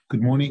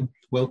Good morning.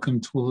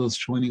 Welcome to all those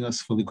joining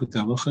us for Likutey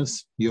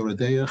Halakhos, Yoreh,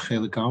 Deah,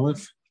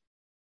 Hilkhos,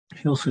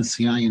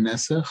 Yayin,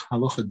 Nesech,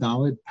 Halakha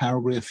Daled,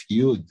 paragraph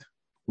Yud.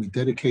 We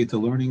dedicate the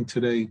learning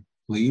today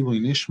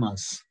Le'ilui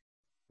Nishmas,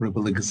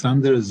 Rabbi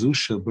Alexander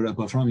Zusha,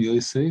 Rabbi Avram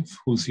Yosef,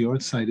 whose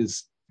yahrzeit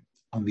is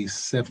on the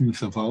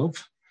 7th of Av,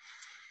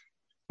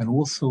 and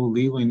also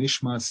Le'ilui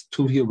Nishmas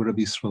Tuvia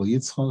Rabbi Yisrael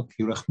Yitzchak,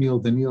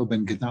 Yerachmiel Daniel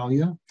ben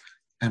Gedalia,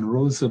 and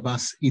Rosa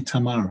Bas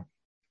Itamar.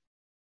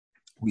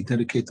 We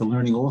dedicate the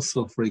learning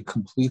also for a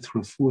complete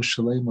refuah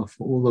shalema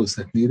for all those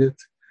that need it,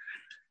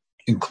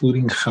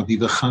 including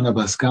Chaviva Chana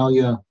Bas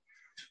Galia,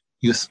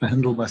 Yuspa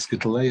Hendel Bas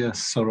Gitaleya,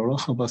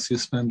 Sororocha Bas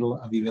Yuspendel,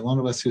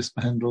 Avivilana Bas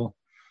Yuspendel,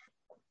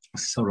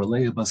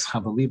 Soraleya Bas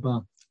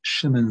Chavaliba,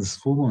 Shimon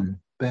Zvulun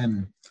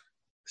ben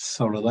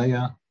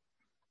Soraleya,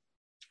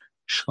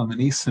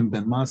 Shlomenisim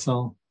ben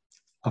Mazal,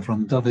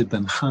 Avram David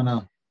ben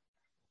Chana,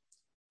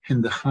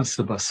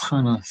 Hindechasa Bas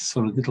Chana,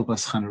 Soragitl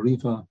Bas Chana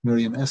Riva,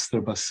 Miriam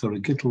Esther Bas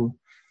Soragitl,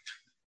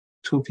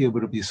 Tuvia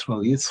Rabbi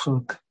Yisrael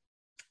Yitzchak,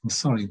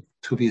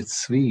 Tuvia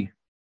Tzvi,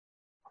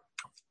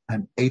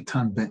 and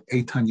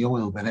Eitan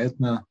Yoel ben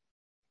Edna,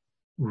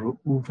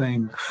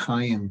 Reuven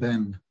Chaim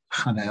ben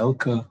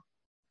Chanaelka,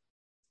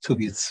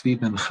 Tuvia Tzvi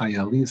ben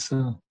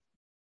Chayalisa,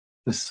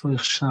 V'soich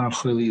Shar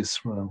Choli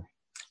Yisrael,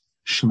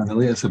 Shimon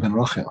Eliezer ben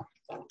Rachel.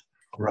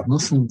 Rav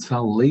Nosson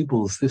Zal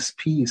labels this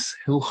piece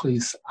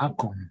Hilkhos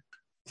Akum,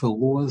 the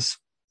laws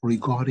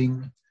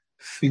regarding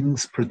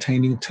things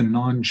pertaining to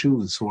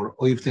non-Jews or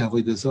Oivdei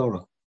Avodah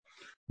Zarah.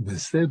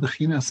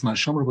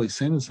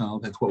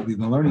 That what we've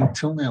been learning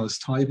till now is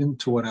tied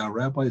into what our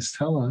rabbis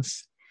tell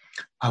us.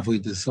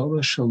 Avodah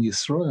Zarah shel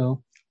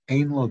Yisrael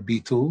ein lo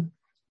bitul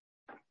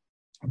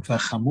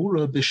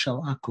v'chamura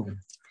b'shel akum.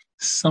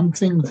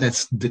 Something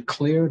that's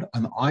declared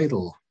an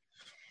idol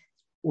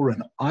or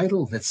an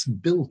idol that's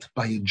built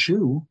by a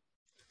Jew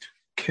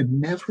can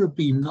never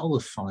be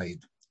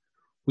nullified.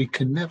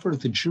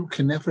 The Jew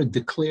can never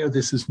declare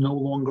this is no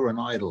longer an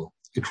idol.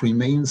 It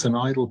remains an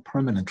idol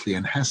permanently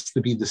and has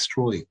to be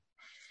destroyed.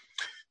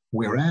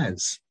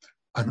 Whereas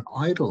an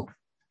idol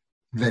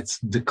that's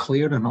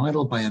declared an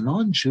idol by a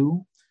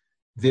non-Jew,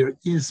 there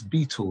is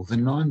bitul. The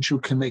non-Jew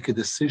can make a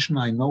decision,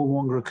 I no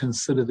longer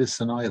consider this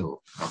an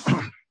idol.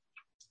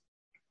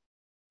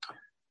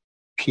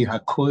 Ki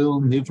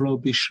hakoil nivro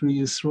b'shri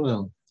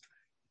Yisrael.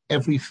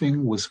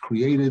 Everything was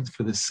created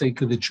for the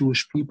sake of the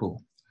Jewish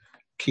people.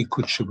 Ki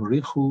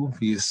kutshabarichu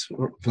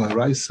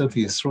v'araisa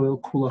v'Yisrael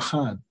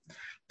kulachad.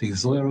 The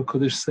Zohar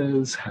HaKodesh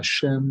says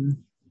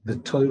Hashem, the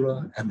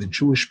Torah, and the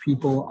Jewish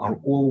people are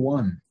all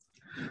one.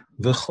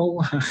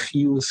 V'chol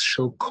hachiyus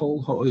shel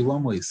kol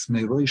ha'olamos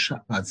merosh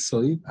ad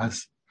soid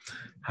as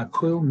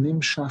hakoil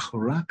nimshach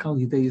rak al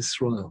yidei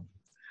Yisrael.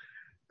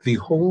 The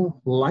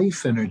whole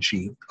life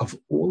energy of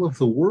all of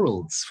the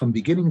worlds, from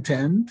beginning to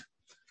end,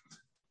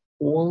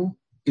 all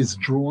is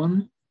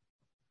drawn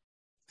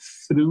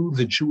through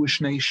the Jewish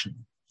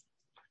nation.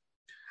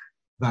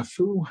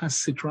 V'afilu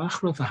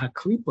hasitrachra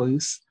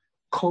v'haklipos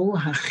kol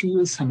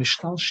hachiyus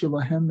hamishtal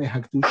shilahem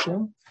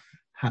mehakdusha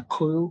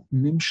hakoil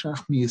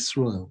nimshach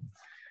miYisrael.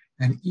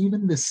 And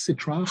even the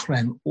sitrachra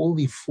and all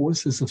the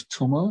forces of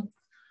Tumah,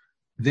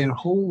 their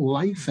whole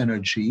life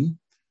energy,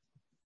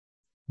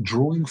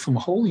 drawing from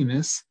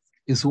holiness,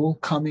 is all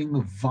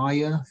coming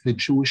via the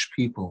Jewish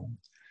people.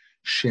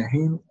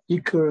 Shehem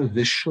ikar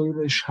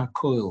v'shoresh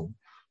hakoil,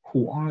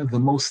 who are the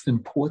most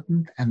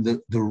important and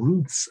the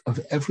roots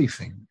of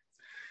everything.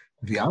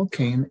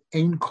 V'alkein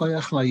ein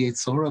koyach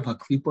layetzora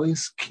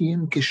v'klipos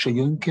kiim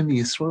kishayonkim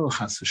Yisrael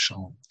chas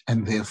v'shalom.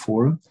 And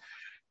therefore,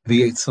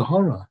 the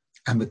Yetzirah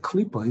and the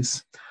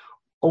klipos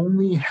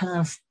only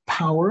have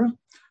power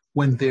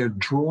when they're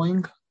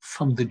drawing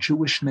from the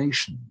Jewish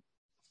nation.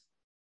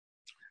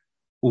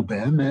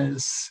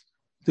 Ube'emes,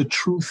 the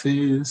truth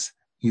is,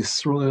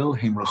 Yisrael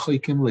heim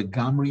rechokim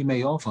legamri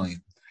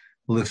me'ovayin,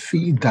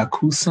 lefi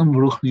dakusam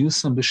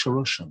v'ruchniusam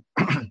b'sharoshim.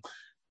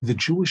 The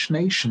Jewish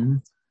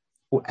nation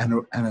and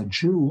a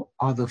Jew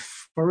are the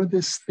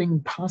furthest thing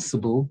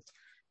possible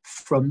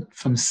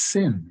from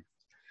sin,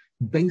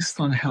 based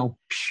on how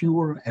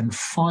pure and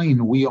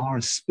fine we are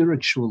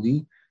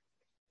spiritually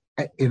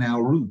in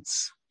our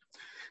roots.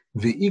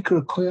 The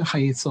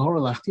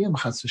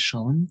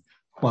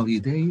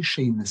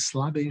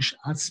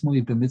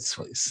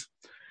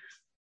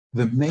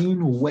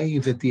main way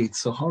that the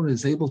Yetzirah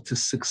is able to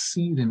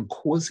succeed in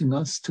causing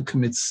us to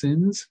commit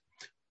sins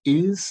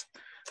is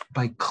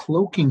by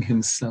cloaking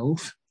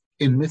himself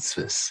in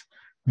mitzvahs,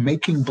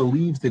 making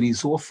believe that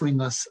he's offering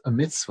us a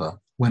mitzvah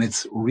when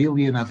it's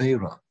really an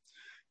aveira.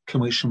 As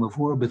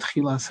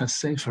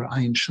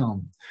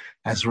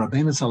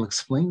Rabbeinu Zal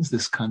explains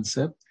this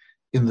concept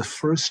in the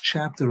first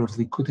chapter of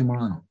Likutey,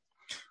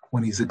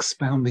 when he's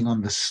expounding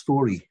on the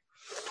story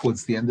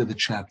towards the end of the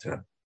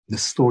chapter, the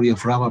story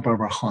of Rabba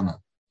Bar Chana.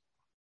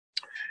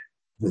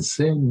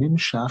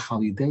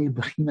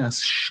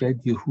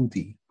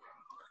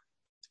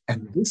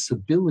 And this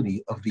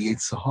ability of the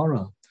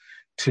Yetzirah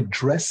to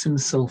dress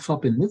himself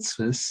up in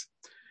mitzvahs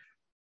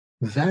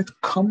that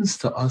comes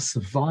to us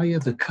via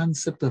the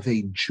concept of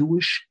a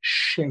Jewish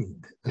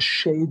shade. A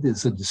shade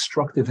is a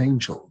destructive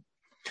angel.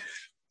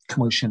 As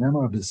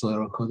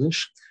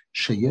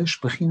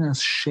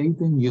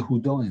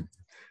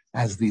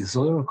the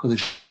Zohar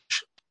Kodesh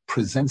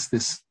presents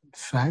this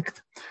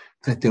fact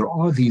that there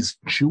are these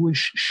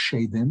Jewish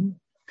shadim,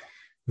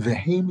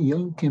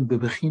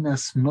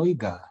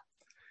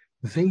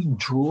 they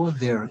draw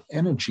their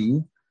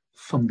energy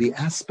from the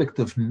aspect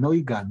of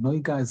noiga.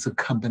 Noiga is a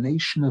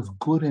combination of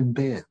good and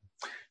bad.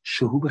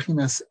 Shehu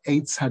bechinas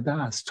eitz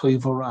hadas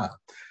toiv ora,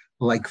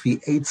 like the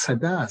eitz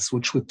hadas,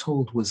 which we're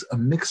told was a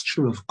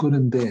mixture of good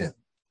and bad.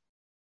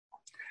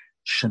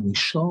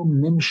 Shamishom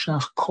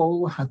nimshach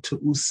kol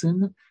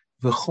hateusin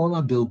v'chol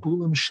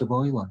habilbulim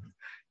sheboilam.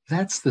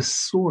 That's the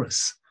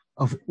source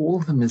of all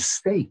the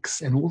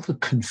mistakes and all the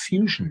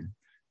confusion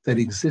that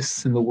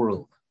exists in the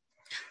world.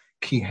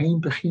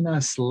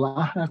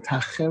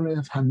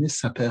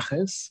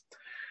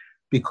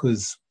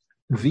 Because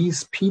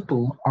these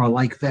people are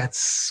like that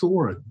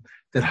sword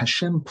that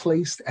Hashem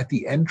placed at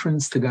the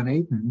entrance to Gan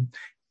Eden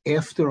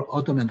after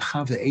Adam and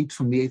Chava ate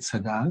from the Eitz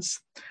Hadas,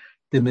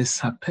 the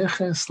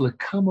misapeches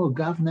lekamo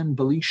gavnen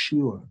bali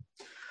shiur,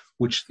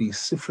 which the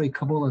Sifrei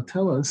Kabbalah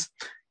tell us,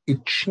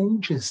 it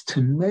changes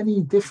to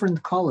many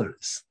different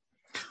colors.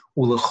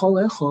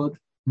 Ulechol echod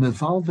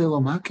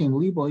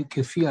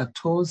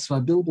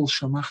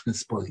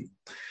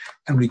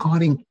and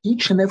regarding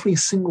each and every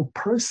single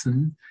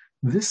person,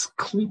 this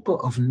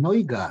klipa of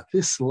noiga,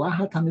 this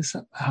lahat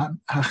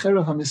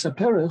hacherav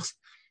hamisaperech,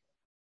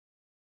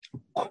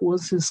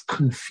 causes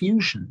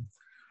confusion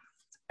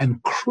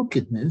and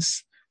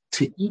crookedness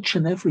to each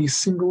and every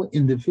single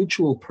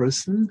individual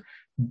person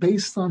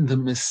based on the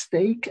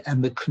mistake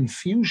and the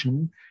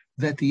confusion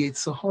that the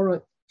Yetzer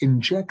Hara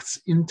injects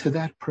into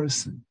that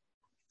person.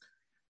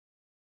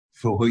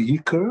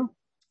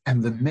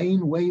 And the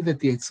main way that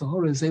the Yetzer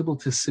Hara is able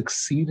to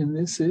succeed in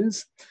this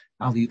is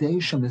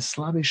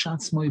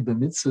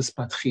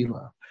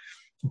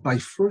by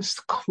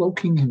first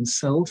cloaking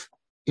himself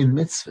in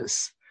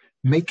mitzvahs,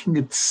 making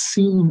it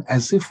seem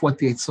as if what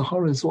the Yetzer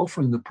Hara is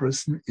offering the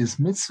person is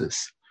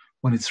mitzvahs,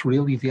 when it's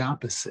really the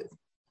opposite.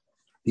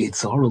 The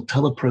Yetzer Hara will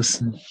tell a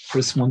person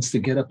wants to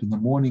get up in the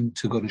morning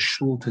to go to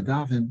shul to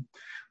daven.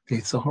 The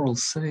Yetzer Hara will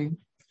say,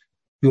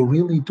 you're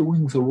really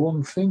doing the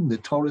wrong thing. The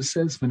Torah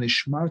says, that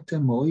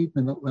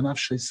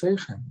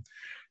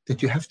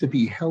you have to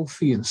be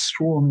healthy and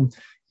strong.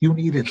 You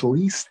need at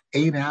least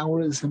 8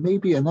 hours, and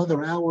maybe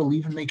another hour will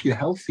even make you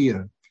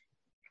healthier.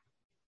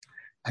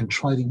 And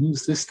try to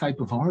use this type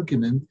of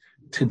argument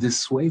to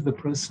dissuade the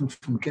person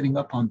from getting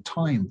up on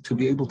time, to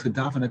be able to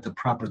daven at the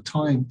proper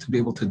time, to be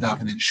able to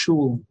daven in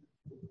shul.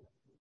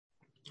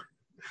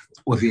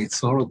 Or the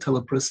Yetzer Hara will tell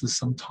a person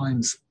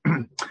sometimes,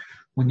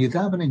 when you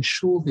daven in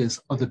shul, there's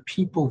other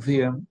people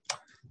there.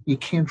 You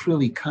can't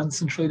really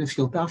concentrate. If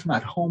you'll daven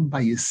at home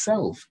by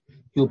yourself,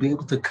 you'll be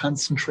able to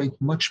concentrate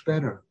much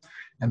better.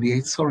 And the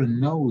Yetzer Hara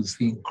knows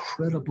the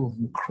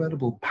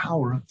incredible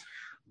power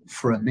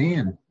for a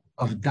man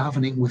of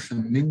davening with a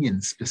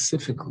minyan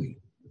specifically.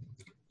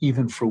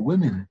 Even for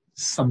women,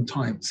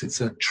 sometimes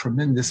it's a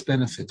tremendous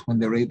benefit when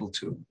they're able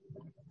to.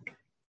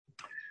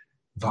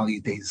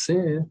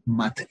 Validezeh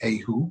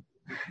mat'ehu.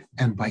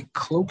 And by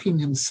cloaking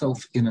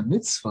himself in a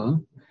mitzvah,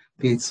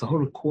 the Yetzer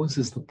Hara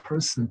causes the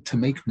person to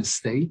make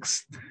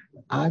mistakes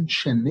ad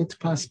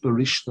shenitpas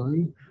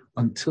berishtoi,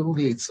 until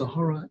the Yetzer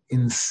Hara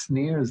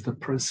ensnares the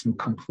person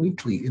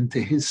completely into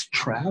his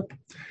trap,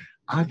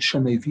 ad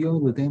shemevio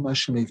l'dema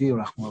shemevio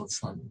rachmana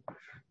litzlan,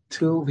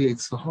 till the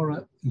Yetzer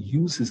Hara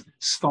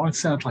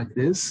starts out like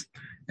this,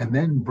 and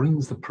then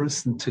brings the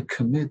person to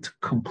commit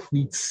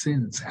complete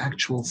sins,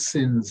 actual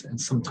sins, and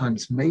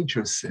sometimes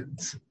major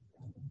sins.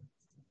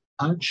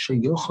 To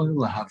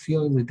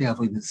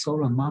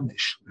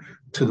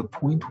the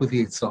point where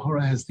the Yetzer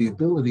Hara has the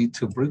ability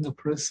to bring a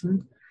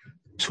person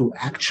to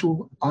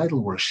actual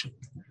idol worship.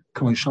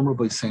 As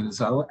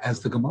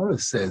the Gemara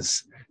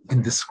says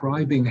in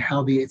describing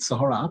how the Yetzer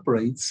Hara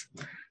operates,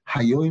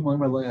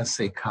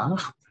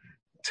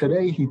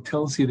 today he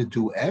tells you to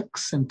do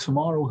X, and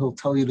tomorrow he'll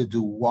tell you to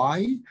do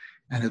Y,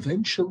 and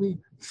eventually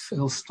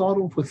he'll start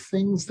off with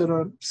things that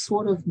are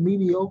sort of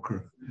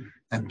mediocre,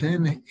 and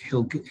then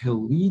he'll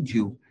lead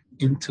you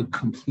into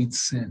complete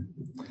sin,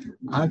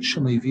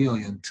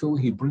 until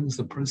he brings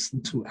the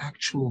person to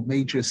actual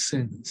major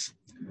sins.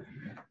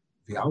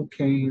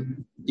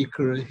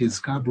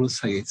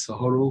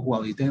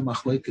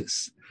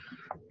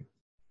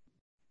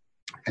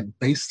 And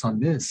based on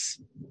this,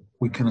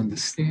 we can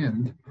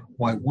understand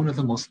why one of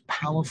the most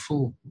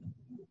powerful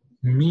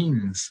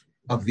means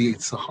of the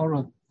Yetzer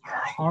Hara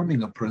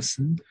harming a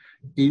person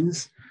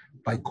is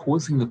by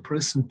causing the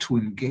person to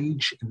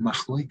engage in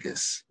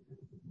machlokes,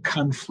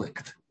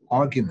 conflict,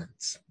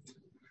 arguments,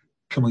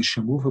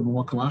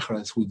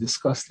 as we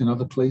discussed in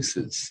other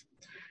places.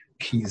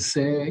 This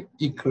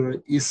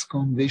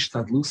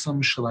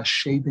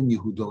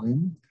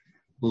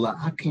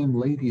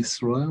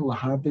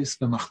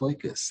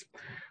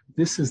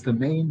This is the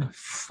main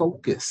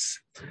focus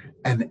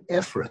and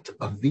effort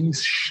of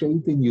these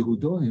Shadin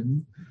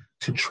Yehudoim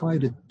to try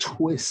to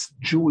twist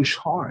Jewish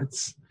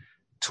hearts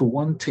to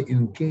want to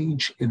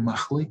engage in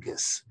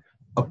machlekes,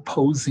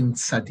 opposing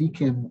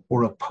tzaddikim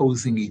or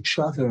opposing each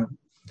other.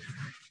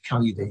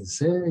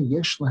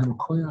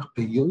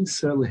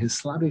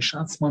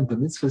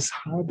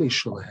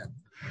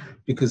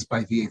 Because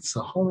by the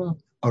Yetzer Hara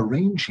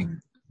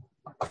arranging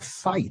a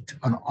fight,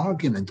 an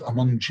argument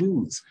among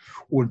Jews,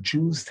 or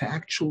Jews to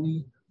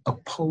actually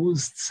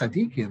oppose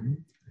tzaddikim,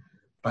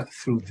 but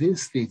through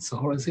this, the Yetzer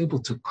Hara is able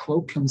to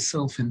cloak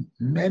himself in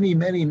many,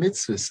 many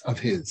mitzvahs of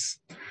his.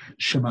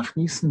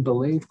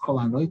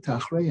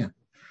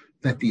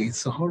 That the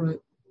Yetzer Hara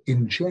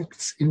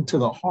injects into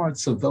the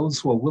hearts of those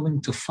who are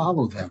willing to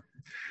follow them.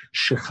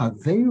 The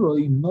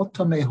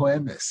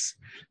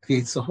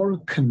Yetzer Hara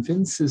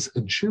convinces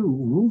a Jew,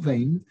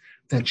 Ruvain,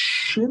 that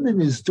Shimon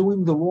is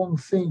doing the wrong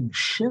thing.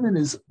 Shimon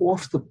is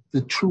off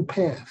the true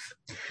path.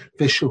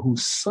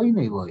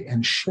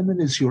 And Shimon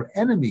is your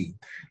enemy.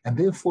 And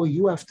therefore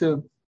you have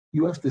to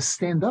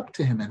stand up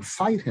to him and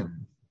fight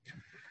him.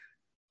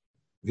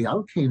 And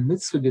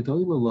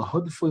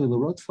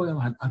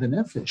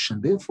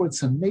therefore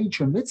it's a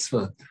major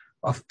mitzvah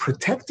of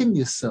protecting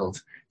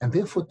yourself, and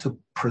therefore to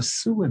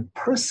pursue and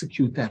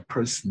persecute that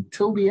person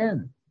till the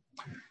end.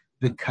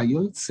 And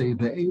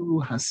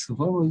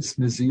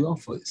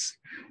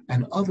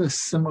other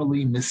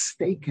similarly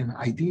mistaken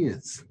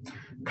ideas.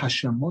 Rav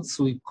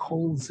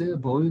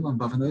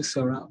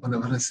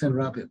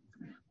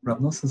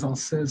Nasan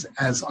says,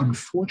 as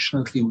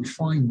unfortunately we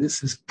find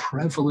this is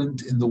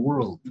prevalent in the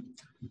world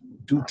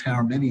due to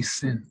our many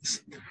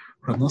sins.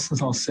 Rav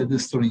Nasan said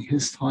this during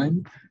his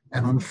time,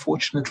 and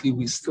unfortunately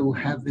we still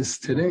have this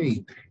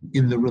today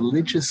in the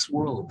religious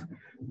world.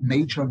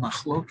 Major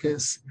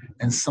machlokes,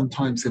 and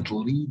sometimes it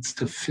leads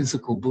to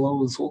physical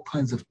blows, all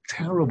kinds of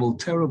terrible,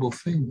 terrible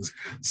things.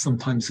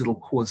 Sometimes it'll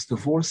cause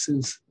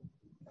divorces.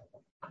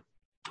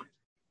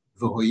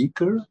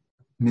 V'hoiker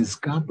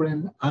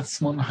mizgabren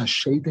atzmon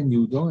hasheden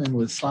yudoen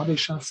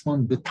l'savish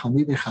atzmon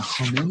b'talmidei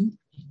chachamim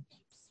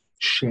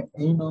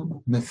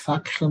she'enom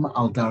mefakchim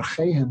al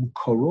darchehem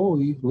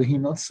koroi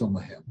lehinotzel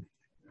mehem.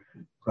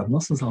 Rav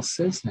Nasan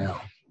says now,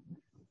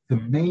 the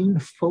main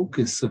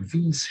focus of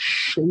these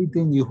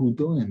Shadin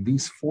Yehudoim,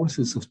 these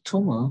forces of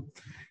Tumah,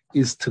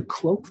 is to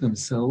cloak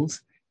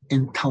themselves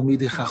in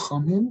Talmidei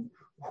Chachamim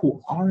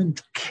who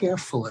aren't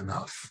careful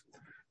enough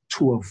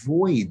to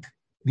avoid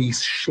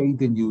these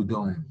Shadin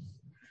Yehudoim.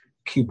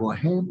 Ki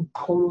bohem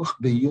koruch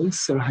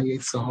beyoser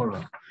hayetzer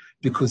hara,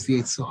 because the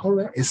Yetzer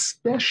Hara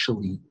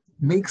especially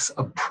makes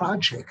a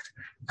project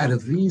out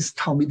of these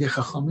Talmidei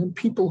Chachamim,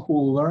 people who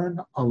learn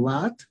a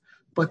lot,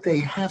 but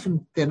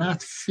they're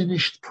not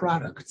finished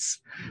products.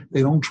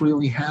 They don't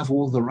really have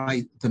all the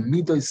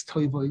midos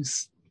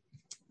toivos.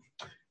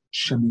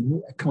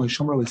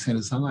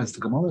 As the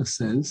Gemara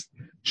says,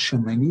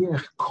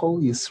 Shemaniach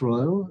kol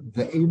Yisrael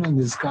ve'eino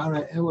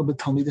nizgara ela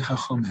b'talmidei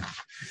chachamim.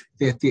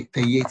 That the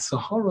Yetzer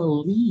Hara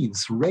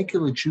leaves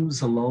regular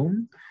Jews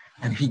alone,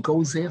 and he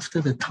goes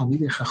after the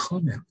Talmidei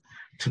Chachamim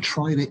to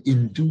try to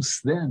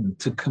induce them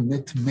to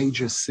commit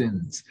major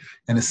sins,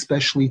 and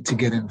especially to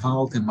get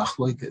involved in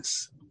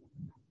machlokes.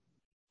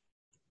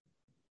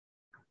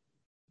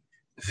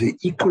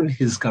 Ve'ikr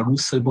his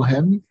garusay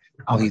bohem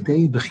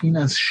al-yidei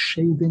b'chinas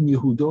shadin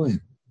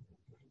Yehudoim.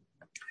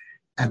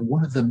 And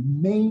one of the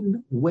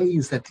main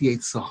ways that the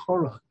Yetzer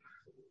Hara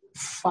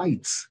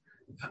fights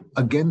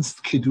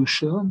against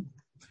Kedusha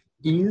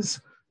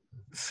is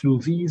through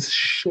these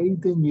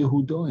Shadin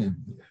Yehudoim,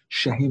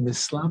 Shehim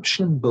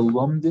Islapshin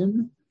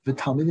Belomdim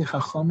V'Talmidei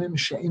Chachamim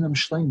She'inam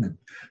Shleimin.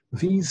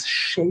 These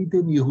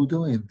Shadin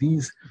Yehudoim,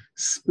 these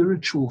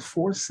spiritual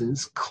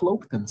forces,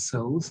 cloak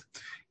themselves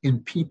in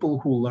people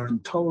who learn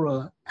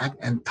Torah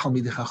and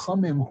Talmidei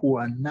Chachamim who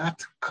are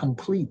not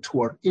complete,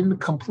 who are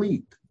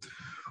incomplete.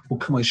 As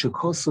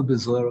the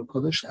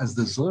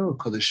Zohar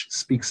Kodesh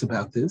speaks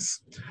about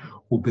this,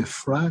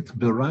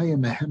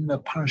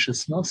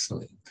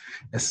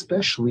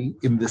 especially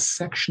in the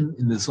section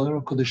in the Zohar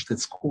Kodesh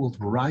that's called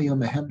Raya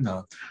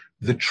Mehemna,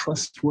 the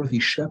trustworthy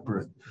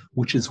shepherd,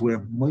 which is where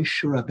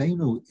Moshe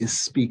Rabbeinu is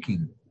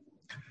speaking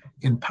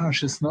in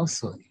Parshas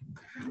Nosai.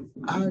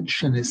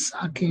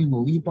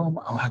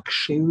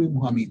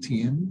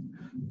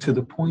 To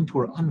the point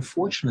where,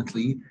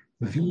 unfortunately,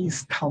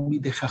 these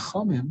Talmidei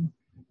Chachamim,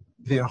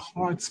 their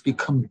hearts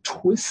become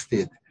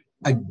twisted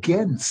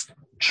against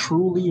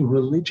truly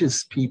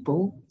religious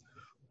people,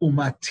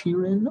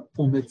 umatirin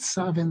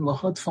umitzavin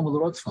lahadfam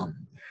l'rodfam,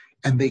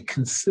 and they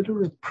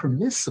consider it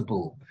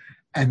permissible,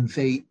 and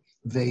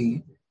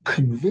they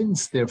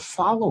convince their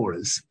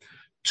followers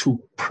to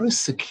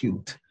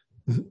persecute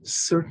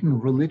certain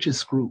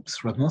religious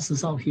groups. Rav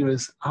Nasan here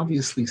is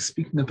obviously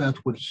speaking about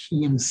what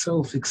he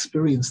himself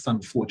experienced,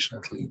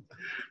 unfortunately,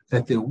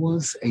 that there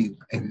was a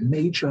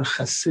major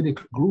Hasidic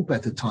group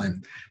at the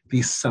time, the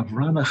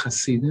Savrana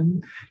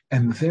Hasidim,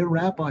 and their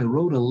rabbi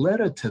wrote a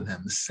letter to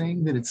them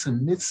saying that it's a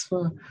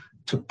mitzvah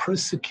to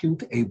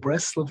persecute a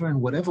Breslover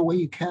in whatever way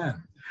you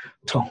can.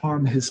 to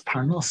harm his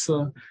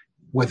parnasa,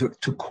 whether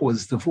to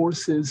cause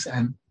divorces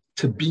and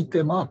to beat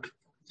them up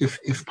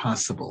if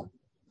possible.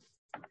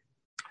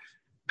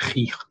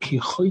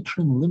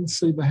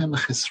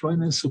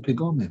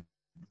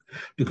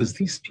 Because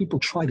these people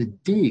try to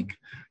dig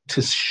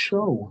to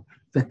show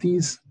that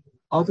these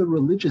other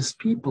religious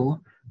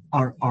people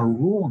are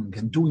wrong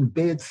and doing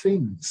bad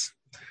things.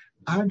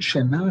 To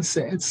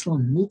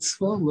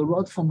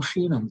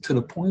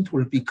the point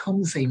where it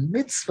becomes a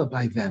mitzvah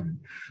by them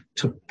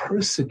to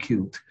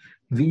persecute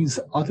these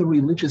other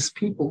religious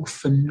people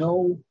for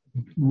no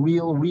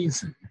real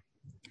reason.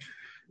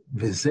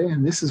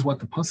 And this is what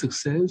the pasuk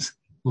says,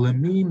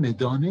 Lemi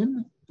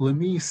medonim,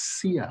 lemi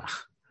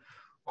siach.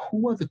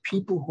 Who are the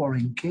people who are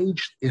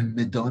engaged in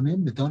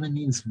medonim? Medonim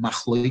means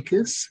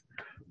machlokes.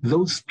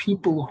 Those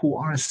people who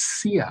are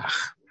siach.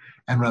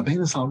 And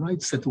Rabbeinu Zal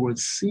writes that the word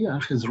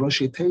siach is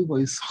Rosh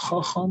Tevos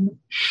Chacham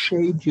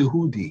Shed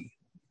Yehudi,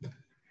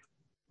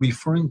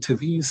 referring to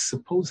these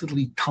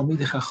supposedly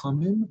Talmidei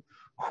Chachamim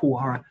who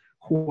are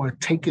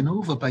taken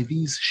over by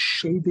these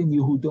Shedim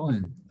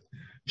Yehudoim.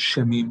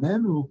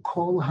 Shemimenu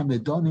kol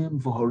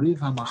hamedonim v'horiv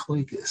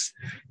hamachlokes.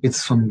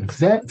 It's from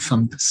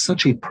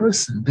such a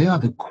person, they are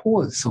the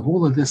cause of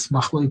all of this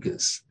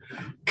machlokes. As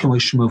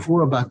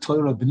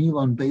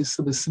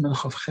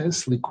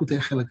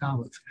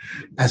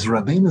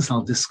Rabbeinu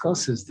Zal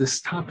discusses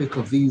this topic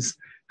of these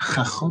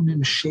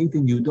Chachamim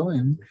Shedim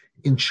Yudoim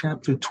in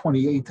chapter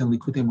 28 in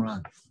Likutey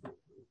Moran.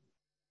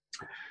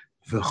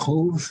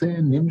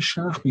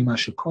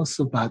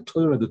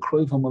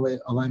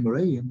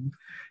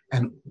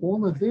 And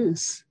all of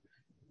this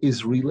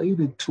is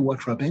related to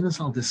what Rabbeinu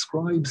Zal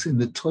describes in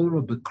the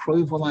Torah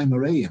B'Kroiv Alai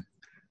Mereim,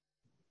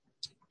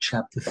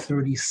 chapter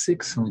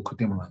 36 in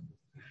Likutey Moran.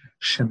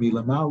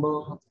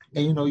 Shemilamalo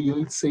eino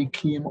yotzei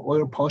kiyim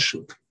oir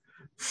pashut.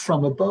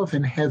 From above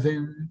in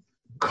heaven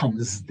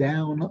comes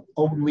down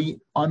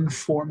only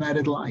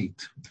unformatted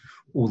light.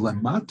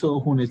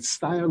 Ulamato hu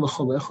nitztayar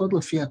l'chol echad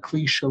lefi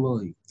hakli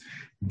shaloi.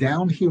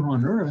 Down here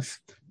on earth,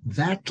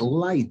 that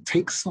light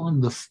takes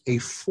on a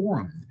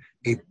form,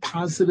 a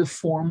positive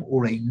form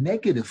or a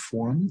negative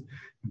form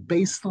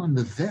based on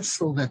the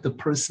vessel that the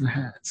person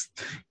has.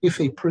 If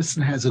a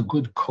person has a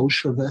good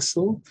kosher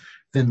vessel,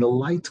 then the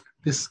light,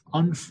 this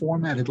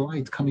unformatted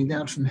light coming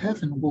down from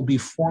heaven, will be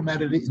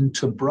formatted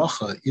into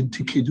bracha,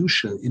 into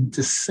kedusha,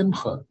 into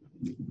simcha.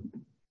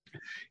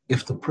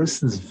 If the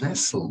person's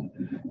vessel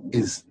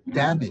is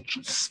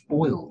damaged,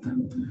 spoiled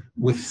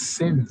with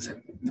sins,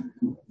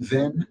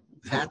 then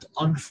that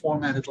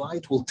unformatted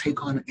light will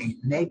take on a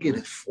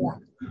negative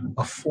form,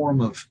 a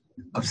form of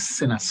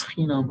sinas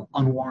chinam,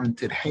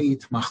 unwarranted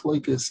hate,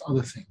 machlokes,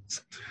 other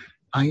things.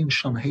 Ayin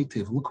Sham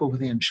Heitev, look over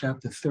there in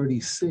chapter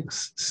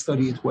 36,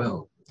 study it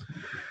well.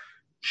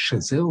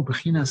 Shazeu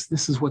Bechinas,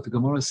 this is what the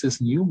Gemara says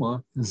in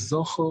Yuma,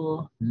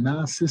 Zocho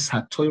Nasis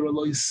HaTorah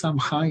Lo Yisam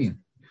Chayim,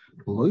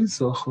 Lo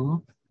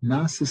Zocho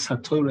Nasis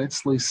HaTorah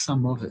Etz Lo Yisam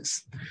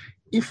Moves.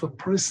 If a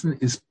person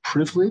is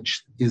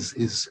privileged,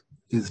 is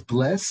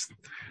blessed,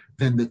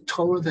 then the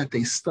Torah that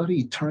they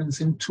study turns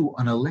into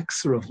an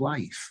elixir of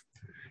life.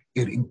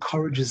 It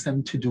encourages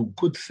them to do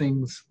good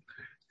things.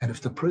 And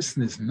if the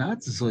person is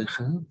not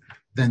zoicha,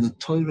 then the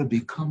Torah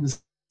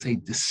becomes a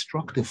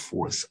destructive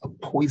force, a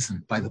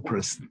poison by the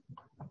person.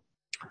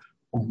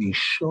 And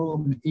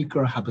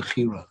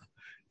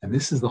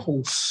this is the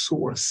whole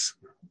source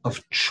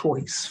of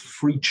choice,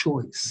 free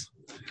choice.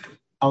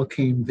 Al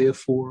came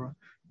therefore,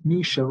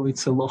 a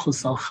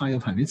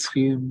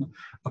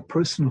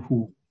person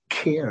who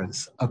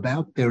cares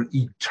about their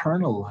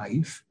eternal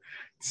life,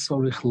 has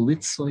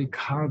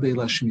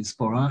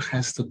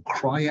to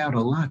cry out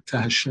a lot to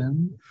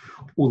Hashem,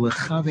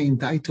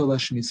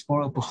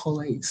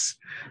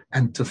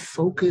 and to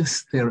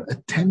focus their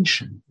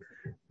attention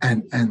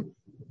and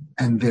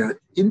their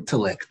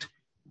intellect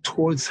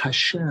towards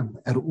Hashem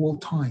at all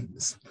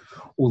times.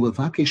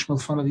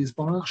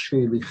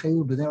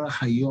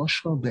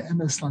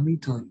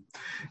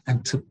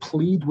 And to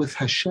plead with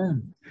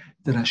Hashem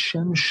that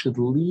Hashem should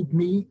lead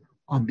me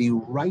on the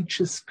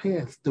righteous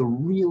path, the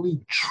really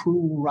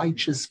true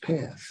righteous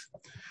path.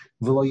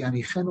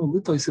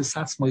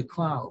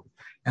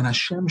 And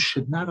Hashem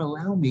should not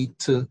allow me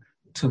to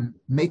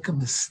make a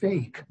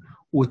mistake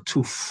or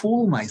to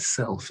fool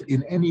myself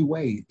in any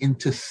way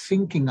into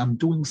thinking I'm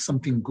doing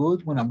something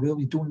good when I'm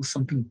really doing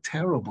something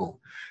terrible,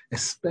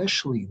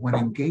 especially when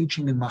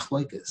engaging in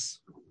machlokes.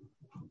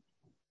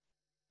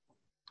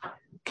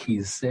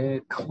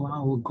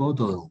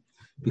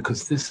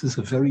 Because this is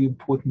a very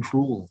important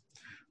rule.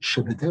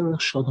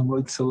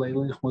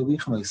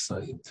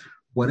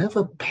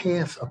 Whatever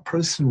path a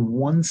person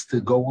wants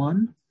to go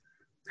on,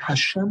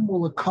 Hashem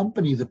will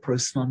accompany the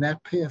person on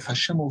that path.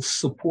 Hashem will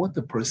support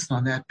the person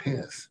on that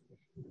path.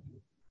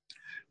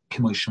 As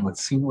we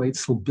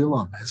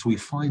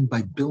find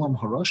by Bilam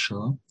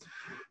Harasha,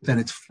 that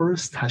at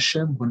first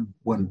Hashem,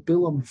 when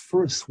Bilam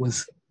first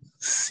was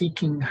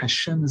seeking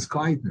Hashem's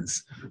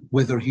guidance,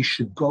 whether he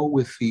should go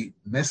with the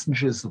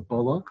messengers of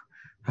Balak,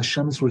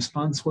 Hashem's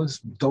response was,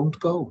 don't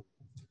go.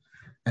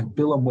 And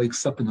Bilam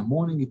wakes up in the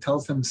morning, he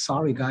tells them,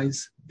 sorry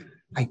guys,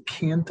 I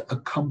can't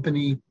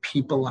accompany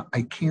people,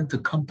 I can't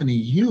accompany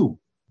you.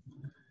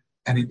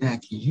 And in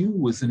that you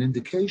was an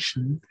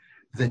indication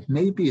that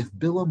maybe if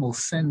Bilam will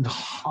send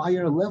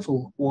higher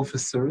level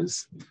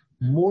officers,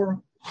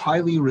 more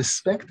highly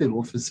respected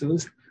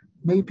officers,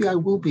 maybe I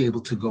will be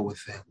able to go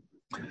with them.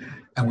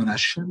 And when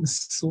Hashem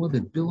saw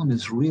that Bilam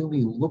is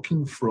really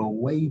looking for a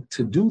way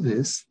to do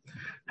this,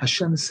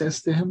 Hashem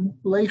says to him,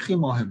 Leichi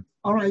mohim,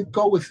 all right,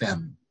 go with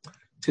them,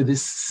 to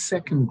this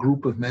second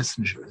group of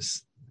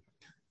messengers.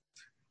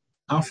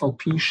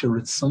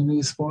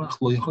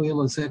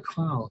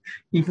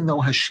 Even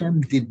though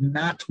Hashem did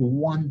not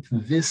want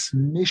this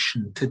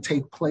mission to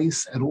take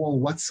place at all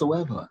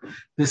whatsoever,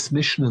 this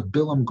mission of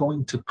Bilam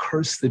going to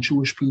curse the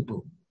Jewish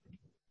people.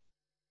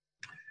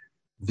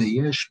 Rav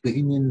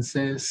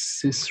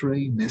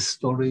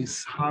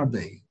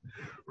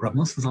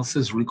Nosson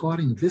says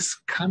regarding this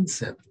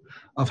concept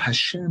of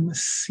Hashem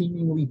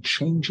seemingly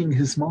changing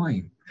his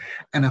mind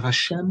and of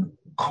Hashem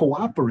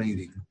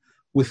cooperating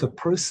with a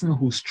person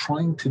who's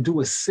trying to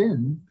do a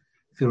sin,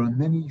 there are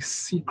many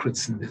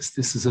secrets in this.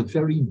 This is a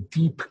very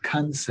deep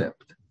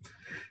concept.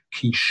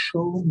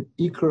 Kishon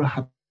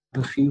ikar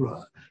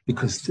habechira,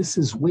 because this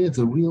is where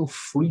the real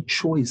free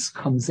choice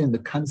comes in. The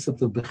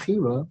concept of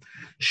bechira,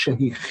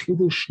 shehi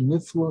chidush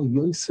nifla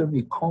yoser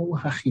mikol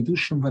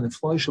hachidushim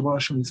v'nifloi shavar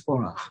Hashem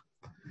yisborach.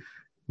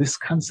 This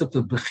concept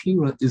of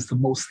bechira is the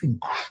most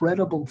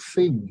incredible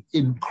thing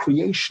in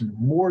creation,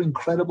 more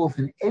incredible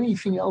than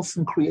anything else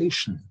in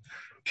creation.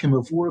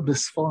 Kimavur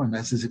b'sfarim,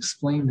 as is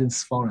explained in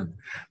Sfarim,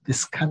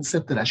 this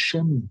concept that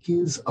Hashem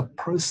gives a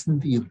person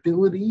the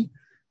ability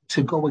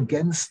to go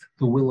against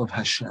the will of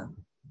Hashem.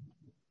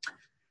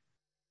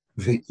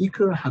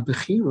 Ve'ikar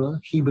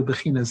habechira hi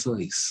bebechina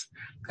zois,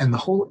 and the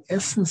whole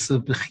essence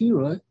of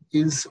bechira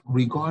is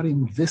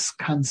regarding this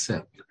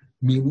concept,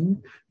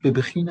 meaning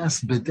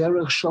bebechinas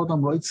bederech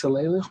shodam roitz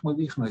leilech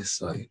malich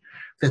noisai,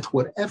 that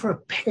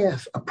whatever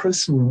path a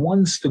person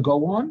wants to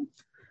go on,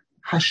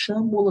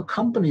 Hashem will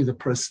accompany the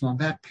person on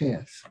that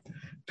path.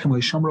 As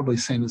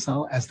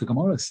the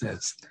Gemara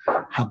says,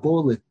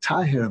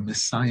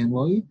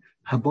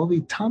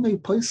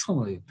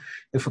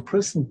 if a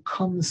person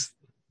comes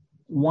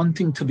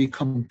wanting to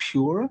become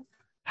pure,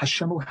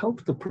 Hashem will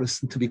help the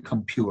person to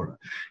become pure.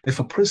 If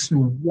a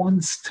person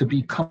wants to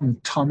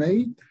become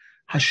tamei,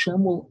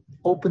 Hashem will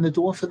open the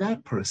door for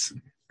that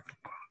person.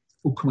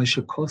 And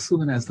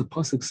as the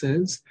pasuk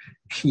says,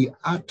 Ki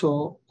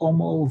ato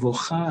omo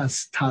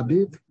v'chas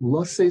tabit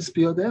loses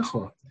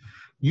biodecha.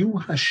 You,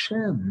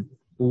 Hashem,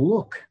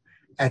 look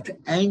at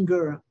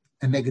anger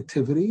and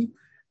negativity,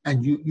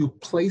 and you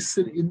place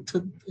it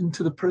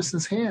into the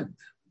person's hand.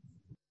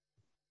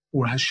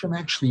 Or Hashem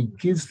actually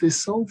gives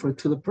this over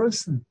to the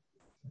person,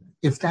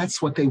 if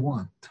that's what they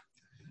want.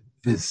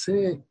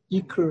 V'zeh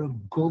ikar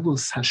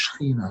golus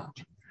hashchina.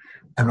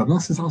 And Rav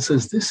Nosson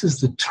says this is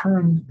the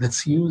term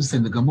that's used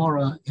in the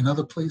Gemara in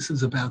other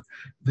places about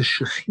the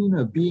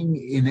Shekhinah being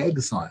in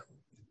exile,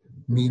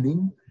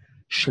 meaning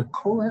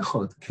shekol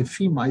echad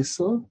kefi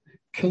ma'isa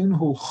kein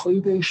hu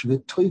chodesh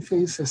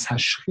v'toifes es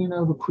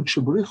hashchina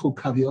v'kutchabrichu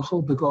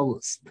kaviyachol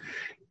begolus.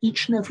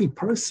 Each and every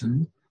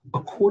person,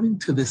 according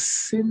to the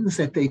sins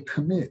that they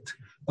commit,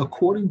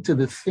 according to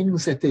the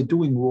things that they're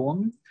doing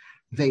wrong,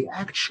 they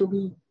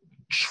actually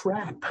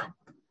trap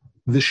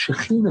the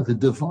Shekhinah, the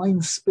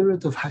divine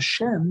spirit of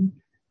Hashem,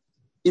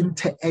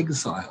 into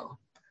exile,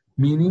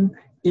 meaning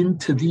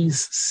into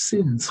these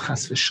sins,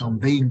 chas v'shalom.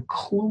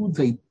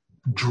 They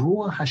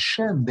draw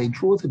Hashem, they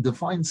draw the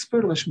divine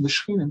spirit of Hashem, the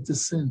Shekhinah, into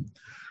sin.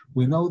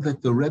 We know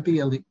that the Rebbe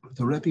Elimelech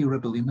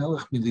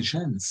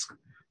Milizhensk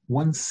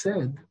once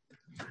said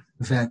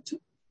that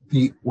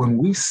when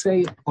we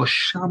say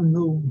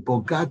Oshamnu,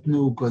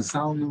 Bogadnu,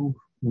 Gozalnu,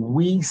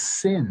 we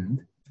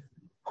sinned,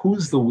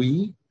 who's the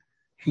we?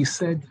 He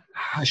said,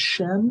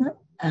 Hashem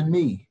and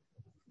me.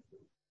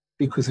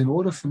 Because in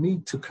order for me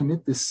to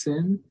commit this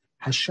sin,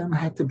 Hashem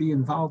had to be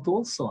involved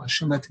also.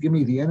 Hashem had to give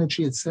me the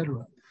energy,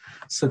 etc.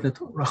 So that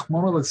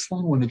Rahman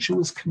al-Islam, when a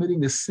Jew is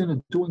committing a sin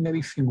or doing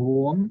anything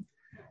wrong,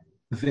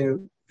 they're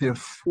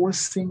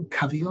forcing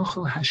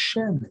Kaviyachal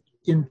Hashem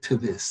into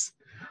this.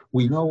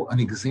 We know an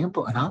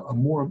example, a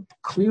more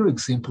clear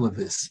example of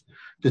this.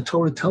 The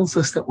Torah tells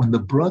us that when the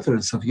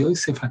brothers of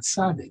Yosef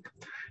HaTzadik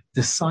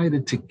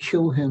decided to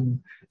kill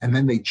him, and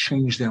then they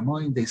changed their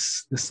mind, they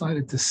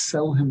decided to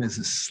sell him as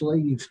a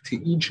slave to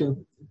Egypt.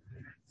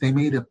 They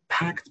made a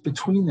pact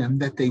between them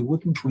that they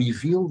wouldn't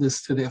reveal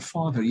this to their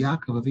father,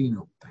 Yaakov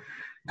Avinu.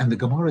 And the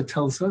Gemara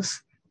tells us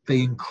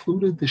they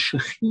included the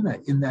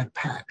Shekhinah in that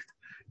pact.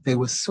 They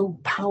were so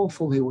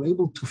powerful, they were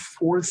able to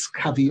force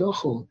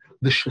Kaviyachol,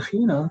 the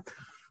Shekhinah,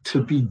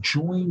 to be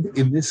joined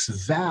in this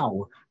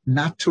vow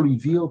not to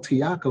reveal to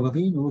Yaakov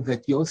Avinu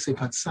that Yosef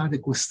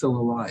HaTzadik was still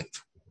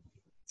alive.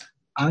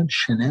 Ad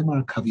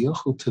shenemar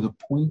kaviyachol, to the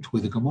point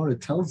where the Gemara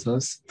tells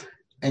us,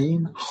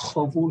 ein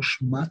chavush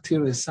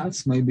matir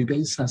esatzmei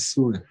bibeis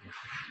asurim,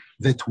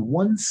 that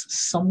once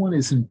someone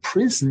is in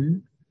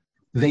prison,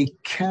 they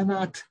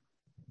cannot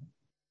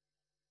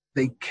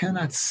They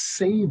cannot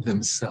save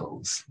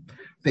themselves.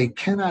 They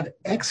cannot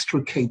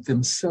extricate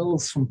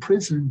themselves from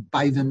prison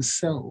by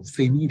themselves.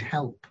 They need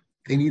help.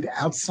 They need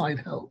outside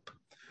help.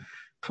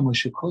 As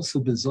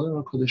the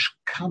Zohar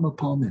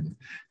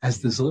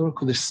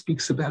Kodesh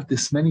speaks about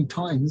this many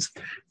times,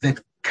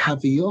 that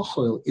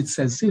Kaviochel, it's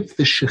as if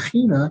the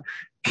Shekhinah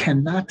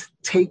cannot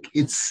take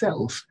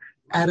itself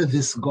out of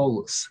this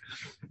golus.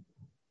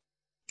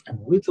 And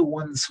we're the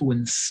ones who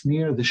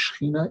ensnare the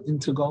Shekhinah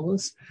into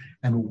golus,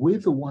 and we're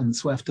the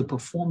ones who have to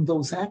perform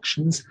those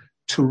actions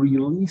to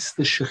release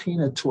the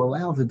Shekhinah, to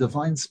allow the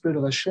divine spirit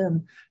of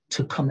Hashem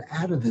to come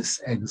out of this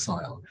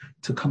exile,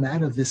 to come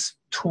out of this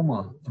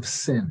tumah of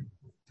sin.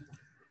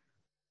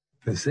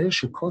 And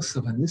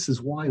this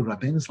is why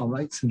Rabbeinu Zal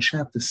writes in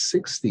chapter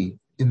 60,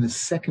 in the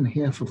second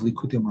half of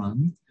Likutey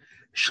Moharan,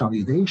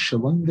 Shalidei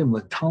shalomdim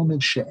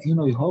letalmid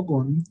she'enoi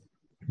hogon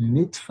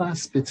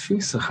nitfas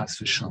betfisa chas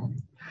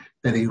v'shalom,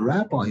 that a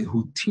rabbi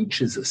who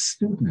teaches a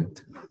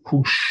student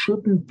who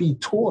shouldn't be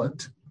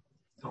taught,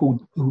 who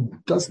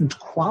doesn't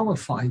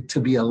qualify to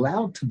be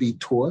allowed to be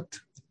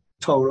taught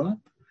Torah,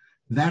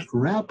 that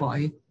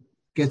rabbi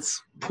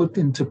gets put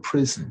into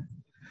prison.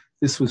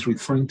 This was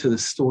referring to the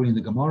story in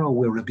the Gemara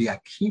where Rabbi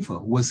Akiva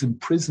was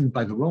imprisoned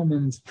by the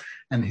Romans,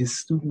 and his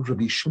student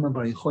Rabbi Shimon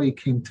bar Yochai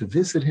came to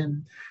visit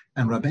him,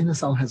 and Rabbeinu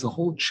Zal has a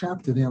whole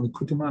chapter there in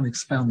Likutey Moharan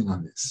expounding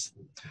on this.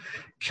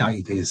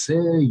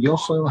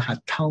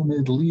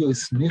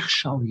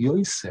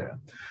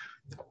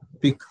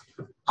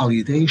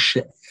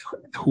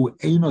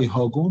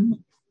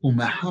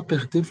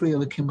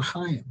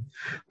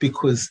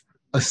 Because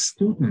a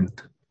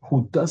student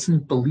who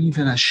doesn't believe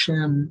in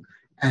Hashem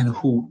and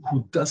who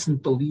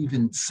doesn't believe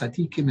in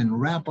tzaddikim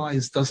and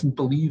rabbis, doesn't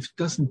believe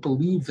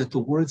that the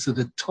words of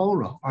the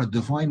Torah are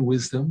divine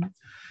wisdom,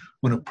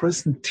 when a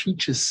person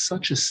teaches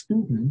such a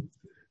student,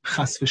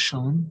 chas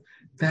v'shalom,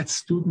 that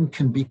student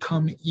can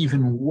become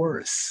even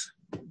worse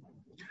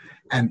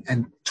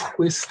and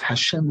twist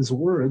Hashem's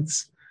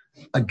words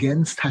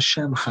against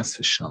Hashem, chas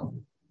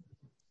v'shalom.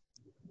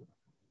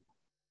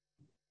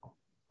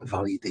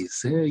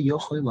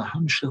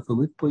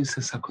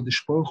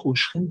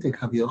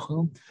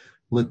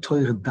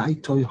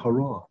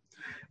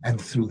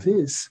 And through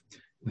this,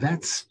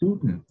 that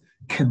student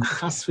can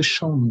chas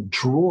v'shalom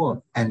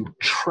draw and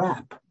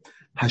trap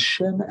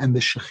Hashem and the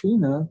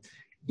Shekhinah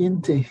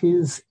into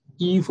his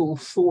evil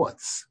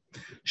thoughts,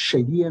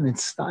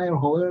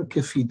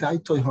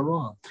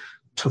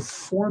 to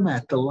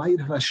format the light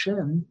of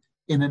Hashem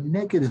in a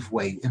negative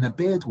way, in a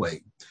bad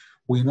way.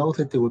 We know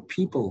that there were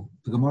people,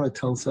 the Gemara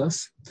tells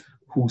us,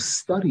 who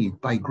studied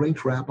by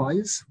great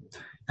rabbis,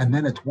 and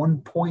then at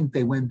one point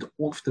they went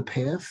off the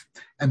path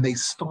and they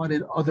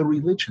started other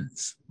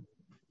religions.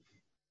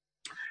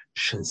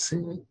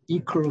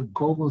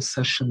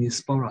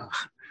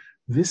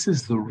 This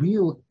is the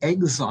real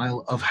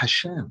exile of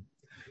Hashem.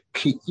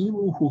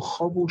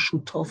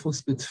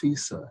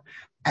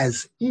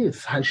 As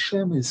if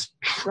Hashem is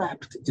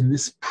trapped in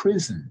this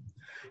prison.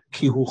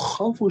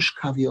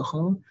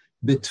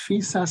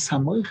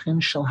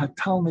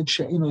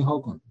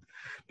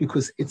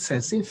 Because it's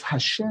as if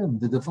Hashem,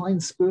 the divine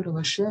spirit of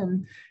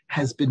Hashem,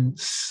 has been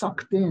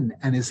sucked in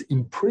and is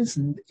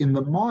imprisoned in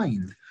the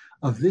mind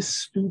of this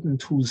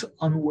student who's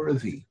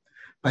unworthy.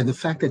 By the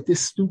fact that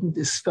this student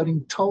is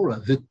studying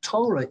Torah. The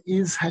Torah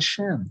is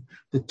Hashem.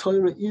 The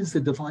Torah is the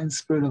divine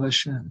spirit of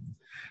Hashem.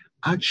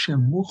 And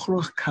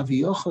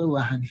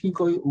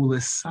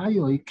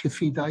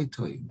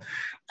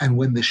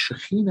when the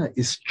Shekhinah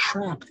is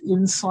trapped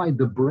inside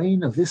the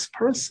brain of this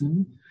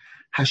person,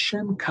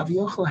 Hashem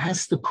Kaviochel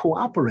has to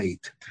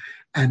cooperate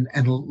and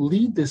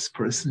lead this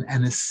person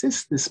and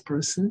assist this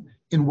person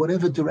in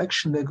whatever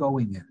direction they're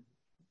going in,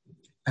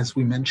 as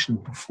we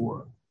mentioned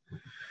before.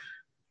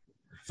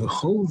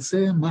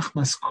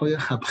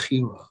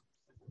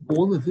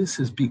 All of this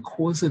is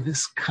because of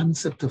this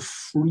concept of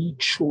free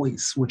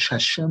choice, which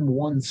Hashem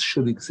wants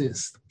should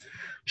exist.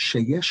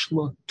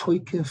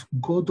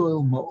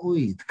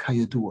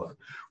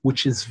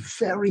 Which is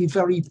very,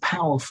 very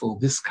powerful,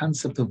 this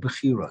concept of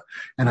Bechira.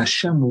 And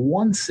Hashem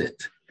wants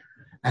it.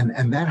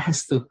 And that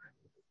has to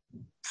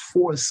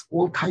force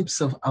all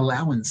types of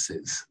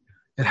allowances.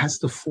 It has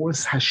to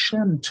force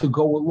Hashem to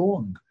go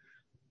along,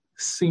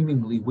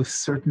 seemingly with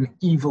certain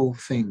evil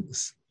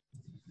things.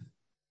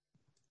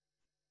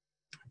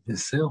 And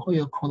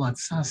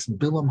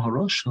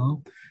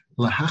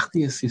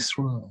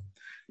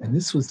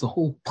this was the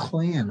whole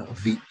plan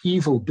of the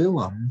evil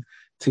Bilam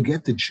to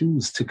get the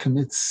Jews to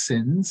commit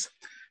sins.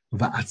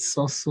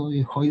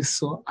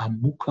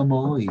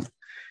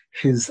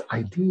 His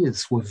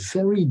ideas were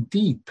very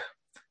deep,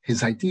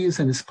 his ideas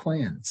and his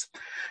plans.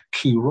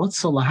 He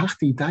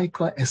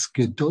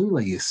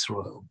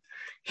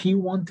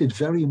wanted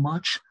very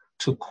much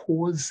to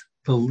cause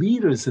the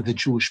leaders of the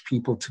Jewish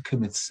people to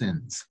commit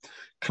sins.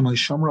 As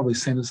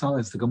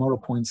the Gemara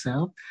points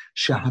out,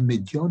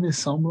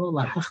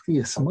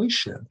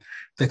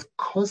 that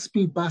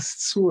Cosby Bas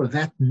Tzur,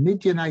 that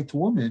Midianite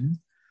woman,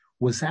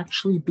 was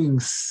actually being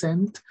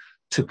sent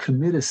to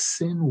commit a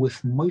sin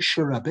with Moshe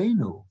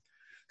Rabbeinu,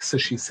 So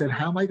she said,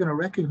 how am I going to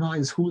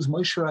recognize who's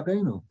Moshe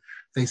Rabbeinu?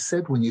 They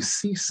said, when you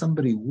see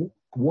somebody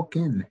walk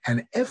in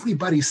and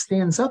everybody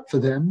stands up for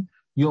them,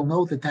 you'll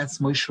know that that's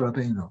Moshe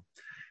Rabbeinu.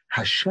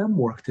 Hashem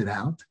worked it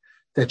out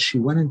that she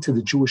went into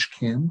the Jewish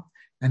camp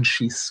and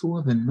she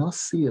saw the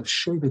Nasi of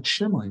Shevet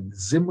Shimon,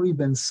 Zimri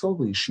ben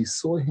Soli. She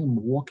saw him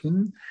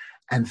walking,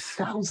 and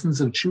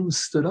thousands of Jews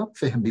stood up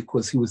for him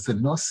because he was the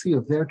Nasi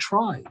of their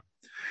tribe.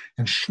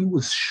 And she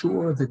was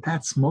sure that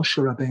that's Moshe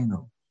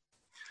Rabbeinu.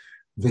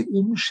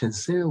 Ve'im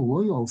shezeh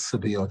lo yolsa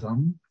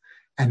b'yodam,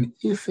 and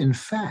if in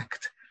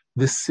fact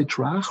the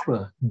Sitra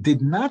Achra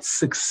did not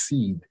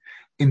succeed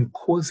in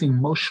causing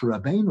Moshe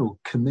Rabbeinu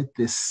commit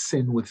this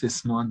sin with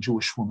this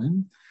non-Jewish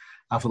woman,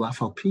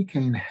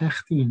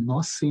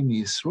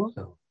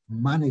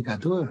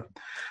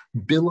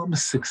 Bilam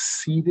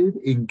succeeded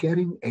in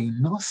getting a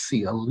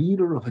Nasi, a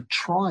leader of a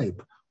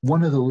tribe,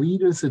 one of the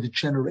leaders of the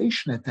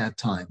generation at that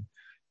time,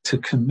 to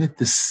commit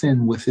the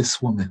sin with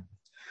this woman.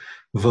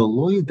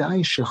 Not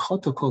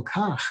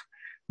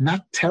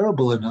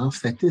terrible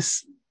enough that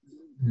this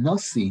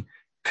Nasi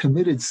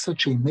committed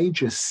such a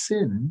major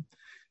sin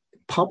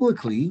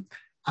publicly,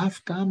 the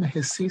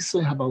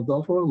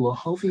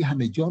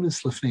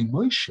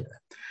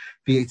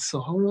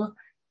Sahara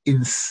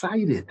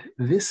incited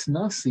this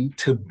Nasi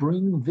to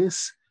bring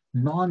this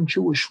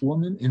non-Jewish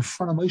woman in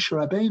front of Moshe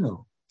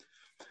Rabbeinu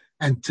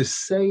and to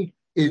say,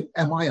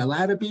 am I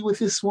allowed to be with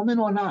this woman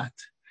or not?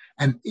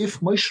 And if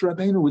Moshe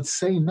Rabbeinu would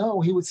say no,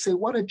 he would say,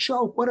 what a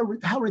joke,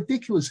 how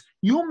ridiculous.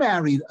 You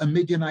married a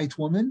Midianite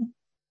woman,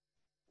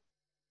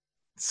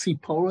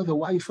 Tzipora, the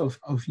wife of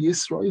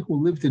Yisro,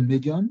 who lived in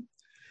Midian,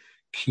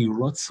 Ki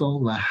rotzo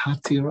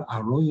lahatir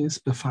aroyes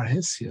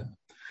befarhesia,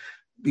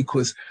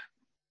 because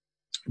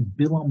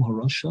Bilam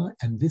Harasha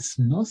and this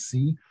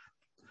Nasi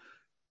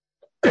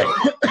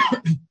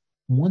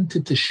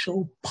wanted to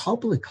show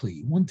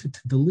publicly, wanted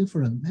to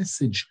deliver a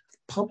message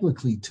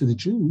publicly to the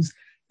Jews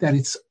that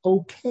it's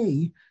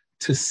okay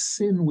to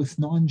sin with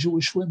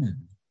non-Jewish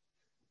women.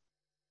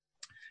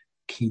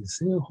 Ki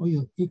zeh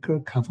hoya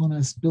ikar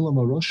kavonas Bilam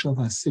Harasha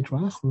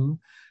v'asitra achra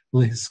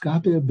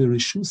lehiskaber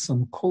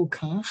berishusam kol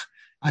kach.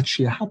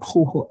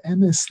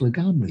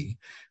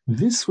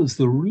 This was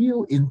the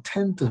real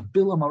intent of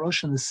Bilam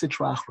Harosh and the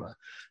Sitra Achra,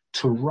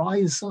 to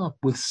rise up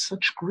with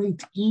such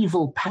great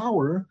evil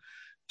power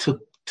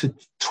to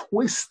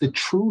twist the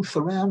truth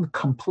around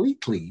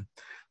completely,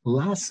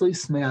 to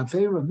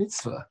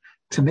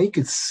make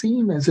it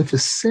seem as if a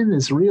sin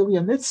is really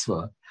a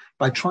mitzvah,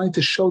 by trying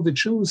to show the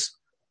Jews,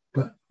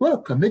 but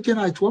look, a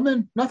Midianite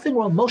woman, nothing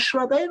wrong. Moshe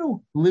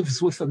Rabbeinu lives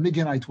with a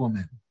Midianite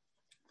woman.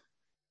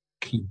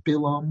 Because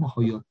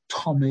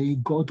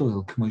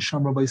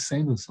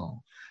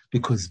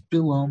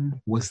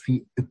Bilam was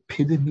the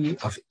epitome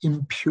of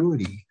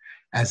impurity.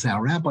 As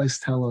our rabbis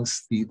tell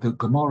us, the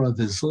Gemara,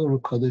 the Zohar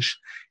Kodesh,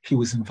 he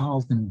was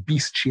involved in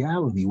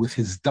bestiality with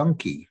his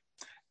donkey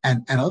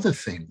and other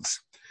things.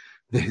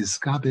 The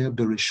Hizgaber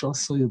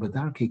Berishosoy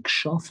Badarki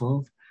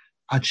Kshofov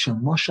Ad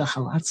Shemoshach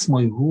Al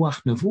Atzmoi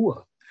Ruach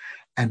Nevuah.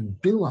 And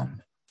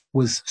Bilam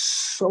was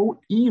so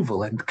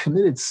evil and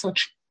committed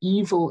such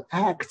evil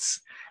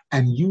acts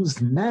and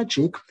used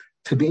magic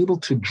to be able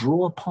to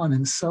draw upon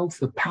himself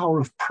the power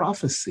of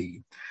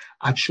prophecy,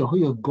 to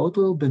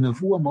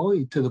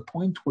the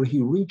point where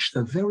he reached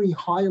a very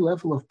high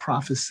level of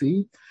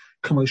prophecy,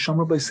 as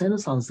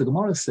the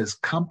Gemara says,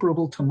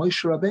 comparable to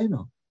Moshe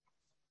Rabbeinu.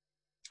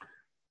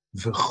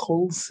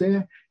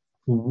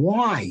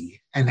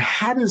 Why? And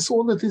how does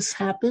all of this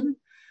happen?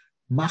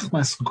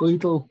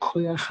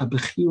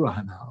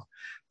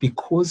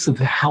 Because of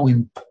how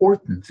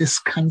important this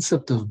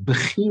concept of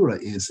Bechira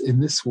is in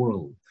this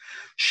world.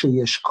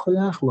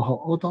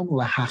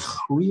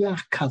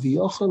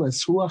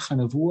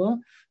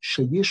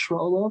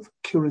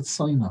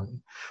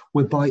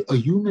 Whereby a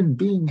human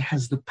being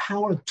has the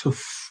power to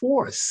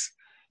force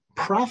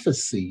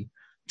prophecy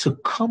to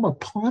come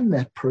upon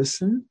that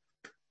person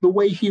the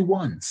way he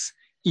wants,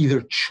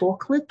 either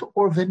chocolate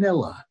or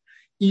vanilla,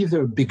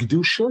 either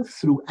bigdusha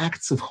through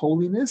acts of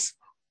holiness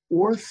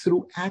or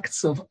through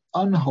acts of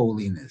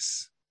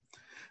unholiness.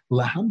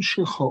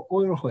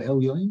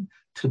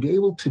 To be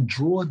able to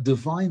draw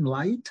divine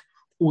light,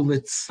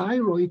 and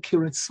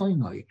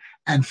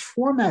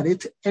format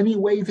it any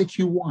way that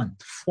you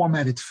want.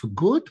 Format it for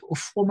good or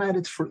format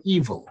it for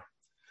evil.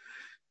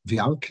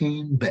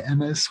 And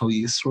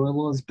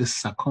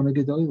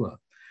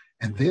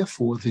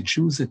therefore, the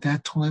Jews at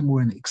that time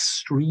were in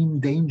extreme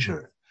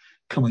danger.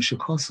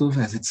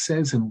 As it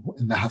says in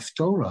the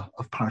Haftorah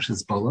of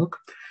Parshas Balak,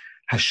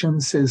 Hashem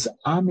says,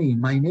 Ami,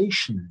 my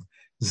nation,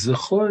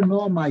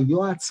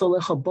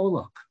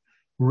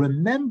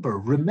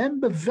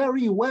 remember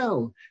very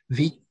well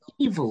the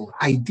evil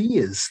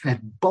ideas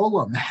that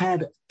Balak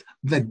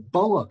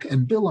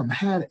and Bilam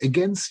had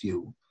against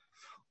you.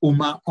 And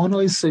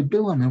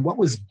what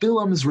was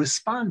Bilam's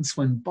response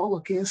when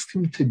Balak asked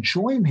him to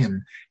join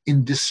him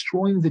in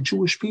destroying the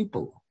Jewish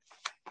people?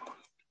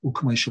 And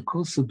as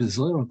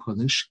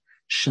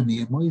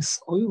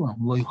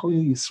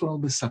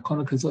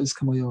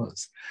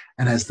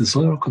the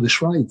Zohar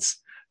Kodesh writes,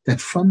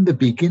 that from the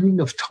beginning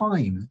of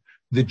time,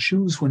 the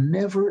Jews were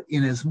never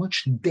in as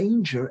much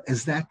danger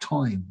as that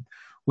time,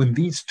 when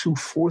these two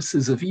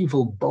forces of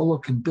evil,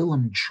 Balak and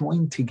Bilam,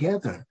 joined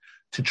together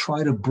to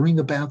try to bring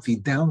about the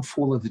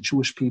downfall of the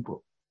Jewish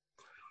people.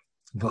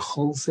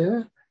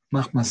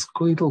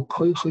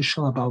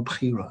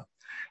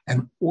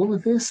 And all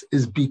of this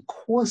is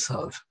because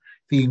of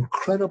the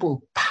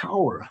incredible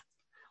power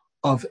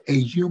of a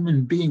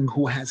human being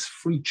who has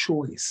free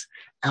choice,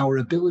 our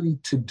ability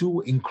to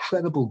do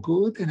incredible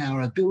good and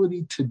our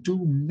ability to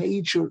do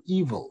major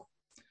evil.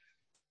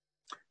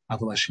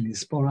 However,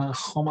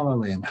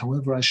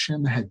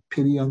 Hashem had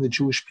pity on the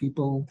Jewish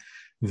people,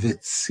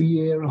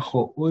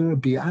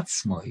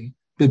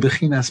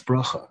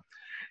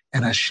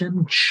 and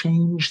Hashem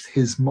changed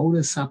his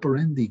modus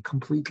operandi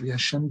completely.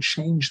 Hashem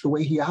changed the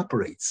way he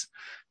operates.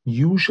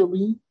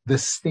 Usually, the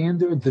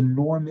standard, the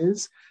norm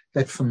is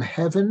that from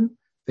heaven,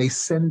 they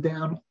send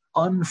down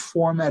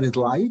unformatted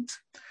light,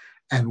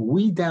 and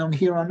we down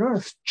here on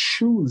earth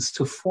choose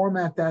to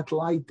format that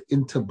light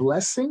into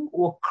blessing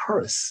or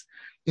curse,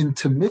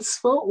 into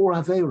mitzvah or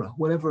avera,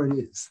 whatever it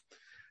is.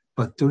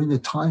 But during the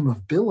time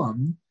of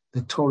Bilam,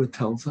 the Torah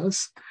tells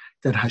us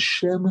that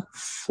Hashem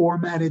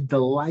formatted the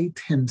light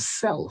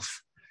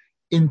himself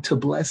into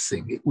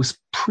blessing. It was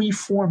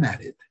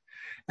pre-formatted.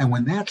 And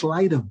when that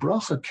light of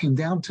bracha came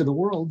down to the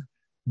world,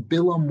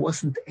 Bilam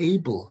wasn't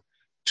able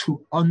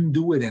to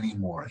undo it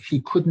anymore.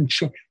 He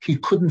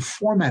couldn't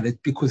format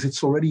it because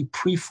it's already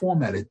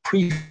pre-formatted,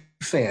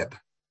 prefab.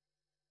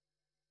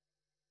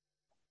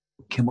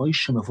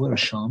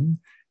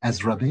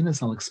 As Rabbeinu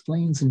Zal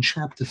explains in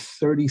chapter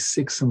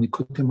 36 in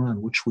Likutey,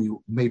 which we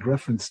made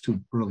reference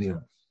to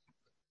earlier.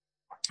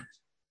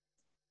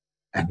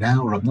 And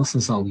now Rav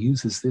Nasan Zal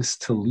uses this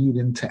to lead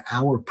into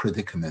our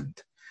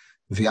predicament.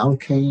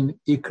 V'alkein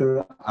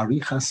ikar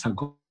arichas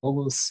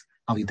hagolos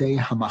alidei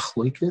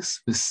hamachloikis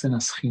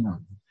v'sinas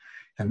chinam.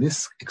 And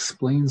this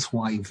explains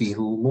why the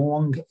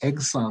long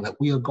exile that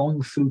we are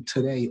going through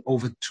today,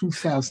 over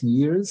 2,000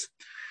 years,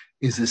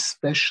 is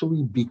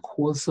especially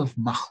because of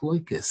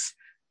machloikis,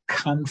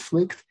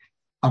 conflict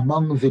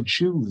among the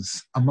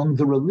Jews, among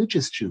the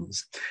religious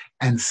Jews,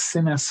 and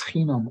sinas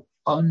chinam,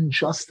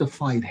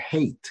 unjustified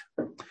hate.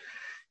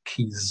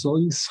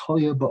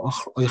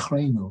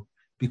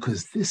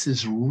 Because this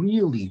is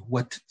really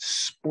what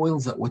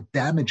spoils us, what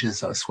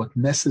damages us, what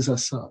messes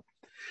us up.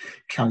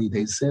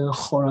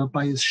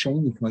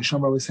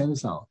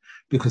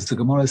 Because the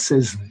Gemara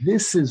says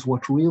this is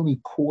what really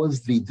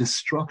caused the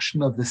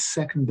destruction of the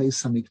second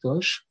Beis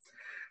Hamikdash.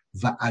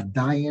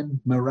 Va'adayin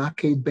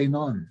meraked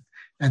beinon,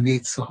 and the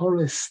Yetzer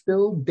Hara is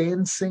still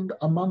dancing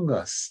among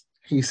us.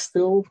 He's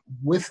still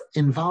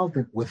involved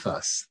with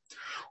us.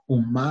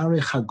 Umare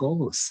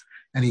chagolus,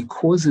 and he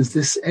causes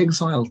this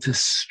exile to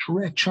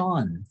stretch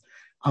on.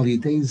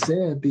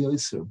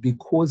 Because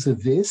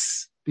of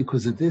this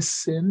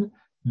sin,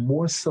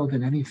 more so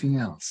than anything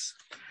else.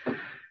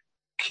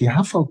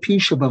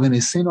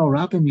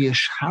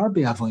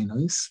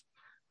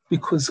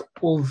 Because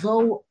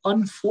although,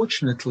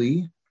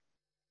 unfortunately,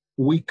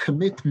 we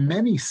commit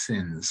many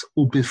sins,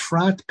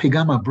 ubifrat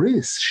pigama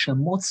bris,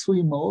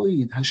 shemotzui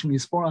moed, Hashem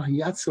Yisborach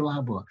yatzil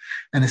haba,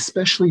 and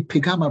especially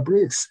pigama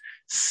bris,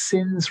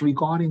 sins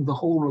regarding the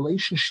whole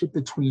relationship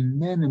between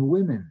men and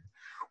women,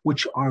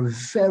 which are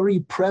very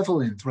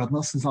prevalent, Rav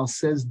Nasan Zal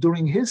says,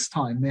 during his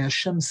time. May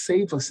Hashem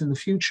save us in the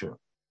future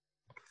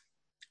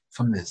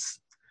from this.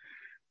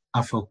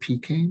 Afal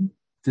Pikein,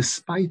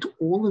 despite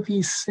all of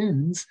these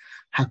sins,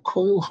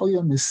 hakol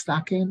hoya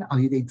mistaken al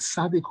yidei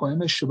tzadik o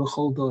emes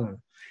shebachol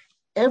dor.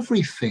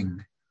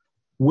 Everything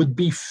would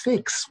be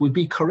fixed, would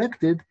be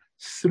corrected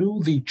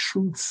through the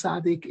true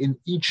tzaddik in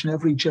each and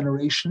every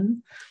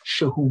generation,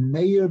 shehu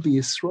meir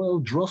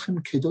b'Yisrael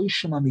drochim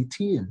kedoshim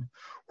amitim,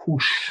 who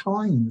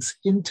shines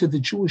into the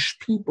Jewish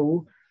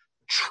people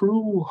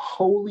true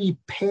holy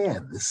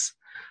paths,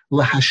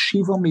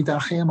 lahashiva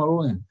midarchei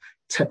amaroim,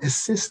 to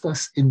assist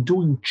us in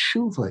doing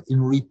tshuva,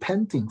 in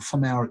repenting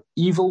from our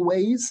evil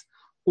ways,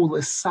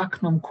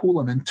 ulesaknam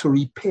kulam, and to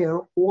repair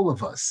all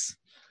of us.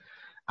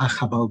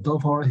 However, the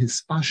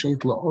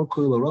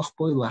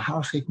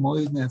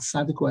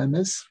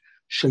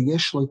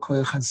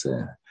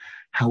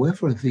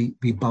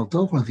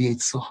Baldover, the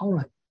Yetzer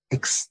Hara,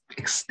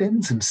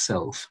 extends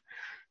himself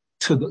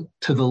to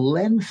the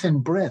length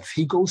and breadth.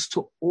 He goes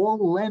to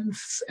all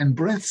lengths and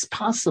breadths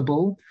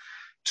possible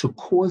to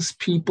cause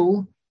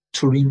people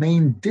to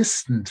remain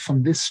distant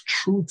from this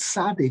true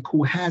tzaddik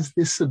who has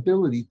this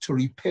ability to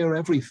repair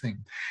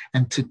everything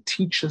and to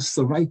teach us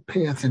the right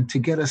path and to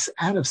get us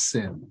out of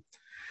sin.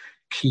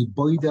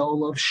 Because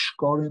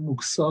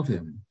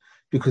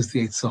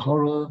the Yetzer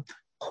Hara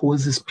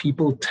causes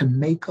people to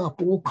make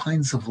up all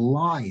kinds of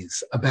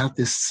lies about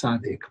this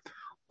tzaddik.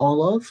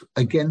 Olav,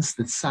 against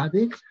the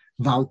tzaddik,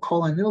 Val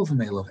Kol Anil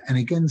V'Melov, and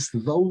against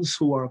those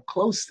who are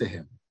close to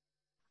him.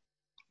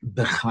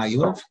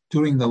 B'chayov,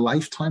 during the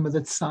lifetime of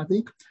the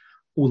tzaddik,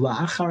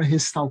 Ula'achar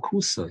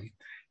Histalkusai,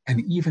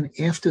 and even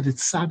after the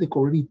tzaddik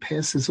already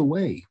passes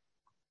away.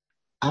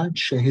 Ad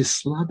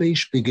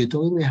Shehislabesh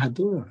B'Gedolei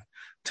Hadur,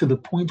 to the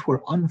point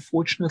where,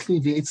 unfortunately,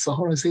 the Yetzer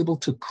Hara is able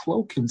to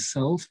cloak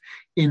himself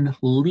in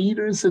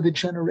leaders of the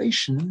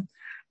generation,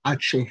 at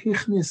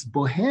shehichnis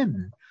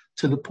bohem,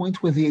 to the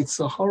point where the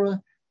Yetzer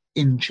Hara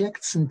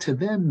injects into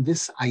them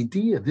this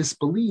idea, this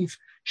belief,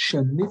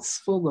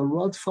 shemitzvah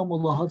l'rodfam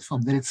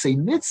u'lahadfam, that it's a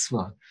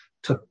mitzvah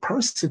to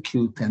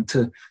persecute and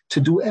to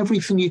do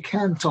everything you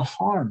can to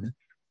harm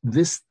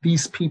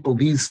these people,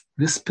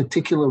 this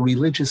particular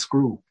religious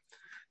group.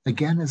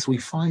 Again, as we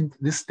find,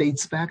 this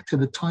dates back to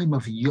the time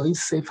of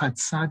Yosef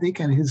HaTzadik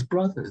and his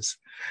brothers.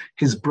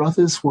 His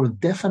brothers were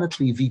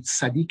definitely the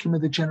tzaddikim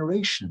of the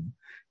generation,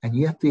 and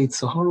yet the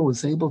Yetzer Hara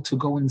was able to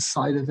go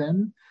inside of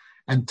them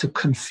and to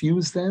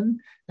confuse them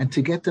and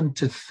to get them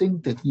to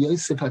think that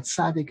Yosef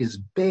HaTzadik is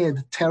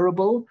bad,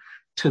 terrible,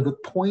 to the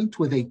point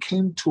where they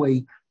came to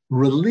a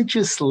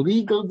religious,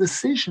 legal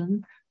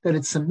decision that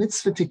it's a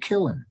mitzvah to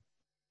kill him.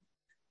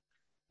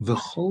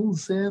 V'chol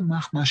zeh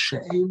machma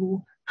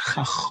she'elu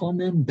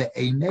chachomim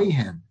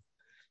be'eineihem,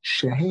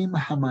 shehem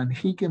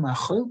hamanhigim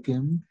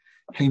acholkim,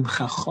 hem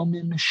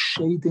chachomim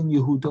shedim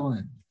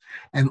Yehudoim.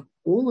 And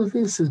all of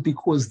this is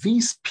because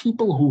these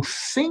people who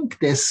think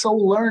they're so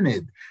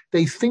learned,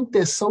 they think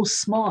they're so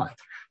smart,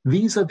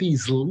 these are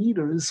these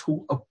leaders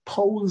who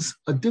oppose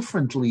a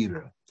different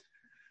leader.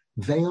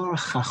 They are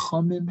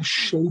chachamim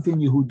shedim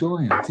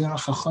Yehudoim. They are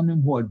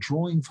chachamim who are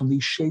drawing from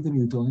these shedim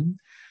Yehudoim.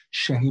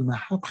 Shehi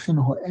mahapchin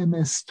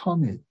ho'emes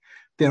tomid.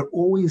 They're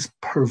always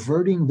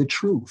perverting the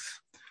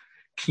truth.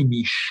 Ki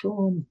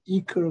mishom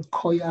ikar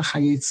koyach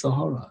hayetzer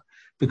hara.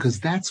 Because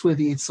that's where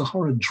the Yetzer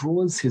Hara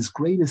draws his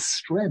greatest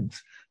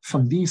strength,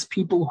 from these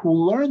people who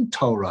learn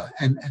Torah,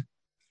 and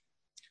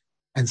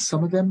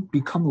some of them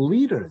become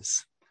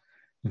leaders.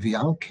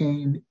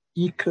 V'alkein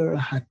ikar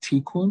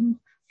hatikun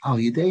al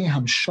yidei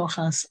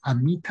hamshachas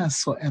amitas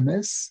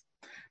so'emes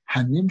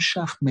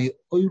hanimshach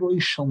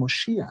me'oiroi shel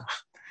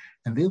Moshiach.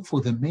 And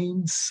therefore the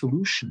main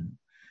solution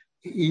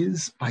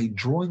is by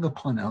drawing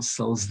upon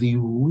ourselves the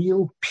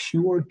real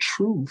pure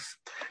truth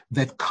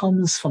that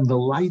comes from the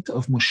light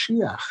of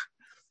Moshiach,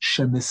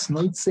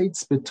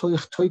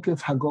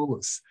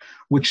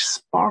 which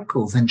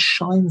sparkles and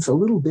shines a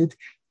little bit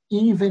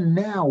even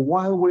now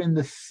while we're in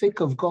the thick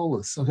of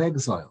Golus, of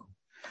exile.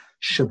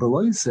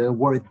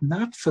 Were it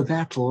not for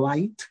that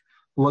light,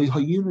 we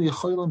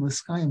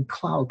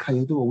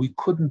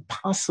couldn't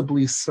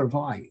possibly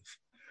survive.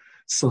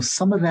 So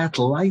some of that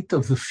light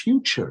of the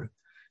future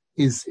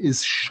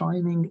is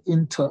shining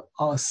into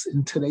us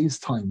in today's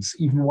times,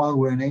 even while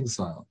we're in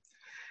exile.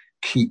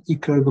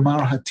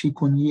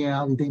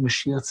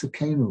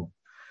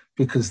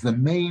 Because the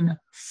main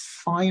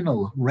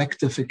final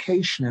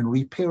rectification and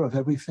repair of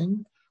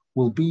everything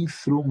will be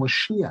through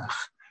Moshiach,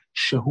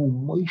 Shehu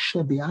Moshe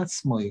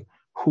B'atzmoi,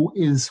 who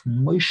is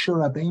Moshe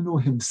Rabbeinu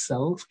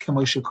himself,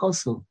 K'Moshe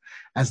Kosev.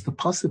 As the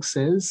pasuk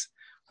says,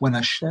 when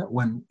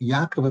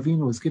Yaakov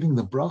Avinu was giving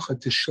the bracha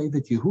to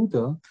Shevet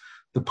Yehuda,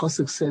 the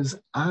pasuk says,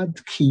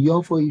 Ad ki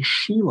yovoi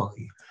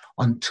Shiloi,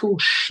 until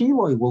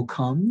Shiloi will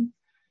come,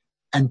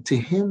 and to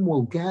him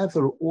will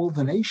gather all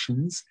the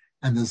nations.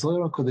 And the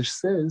Zohar HaKodesh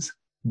says,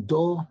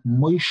 Do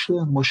Moshe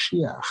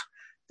Moshiach.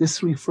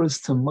 This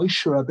refers to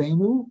Moshe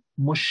Rabbeinu,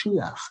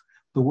 Moshiach.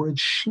 The word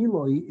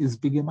Shiloi is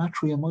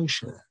Bigematria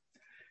Moshe.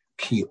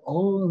 Ki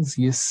oz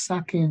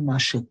yisaken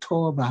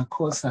mashetov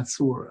v'hakos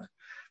atzur.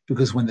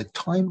 Because when the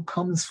time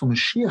comes for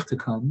Mashiach to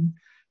come,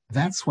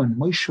 that's when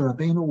Moshe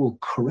Rabbeinu will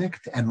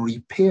correct and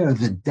repair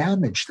the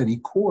damage that he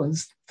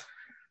caused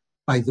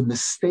by the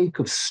mistake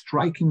of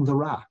striking the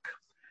rock.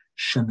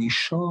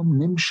 Shemishom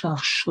nimshach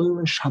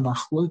shorish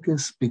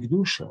hamachlokes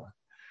b'kedusha.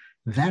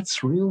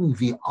 That's really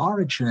the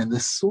origin and the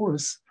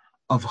source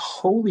of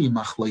holy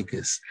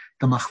machlokes,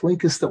 the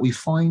machlokes that we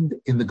find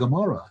in the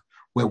Gemara,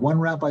 where one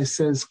rabbi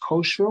says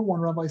kosher, one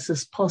rabbi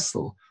says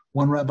pasul,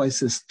 one rabbi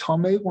says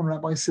tomei, one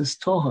rabbi says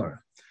tohar.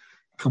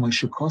 As the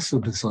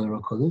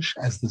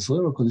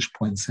Zohar HaKodesh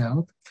points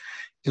out,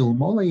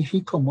 Ilmolei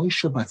hiko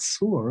Moshe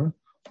batzur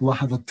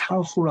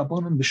lahavatarchu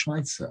rabbanon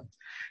b'shmaitza.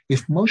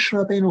 If Moshe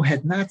Rabbeinu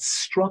had not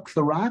struck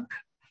the rock,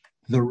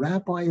 the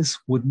rabbis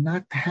would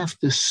not have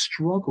to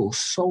struggle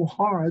so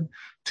hard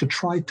to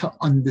try to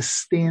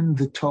understand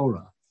the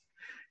Torah.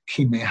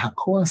 Ki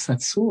mehakoas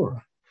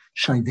atzur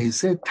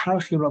shaydezeh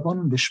tarchi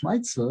rabbanon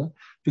b'shmaitza,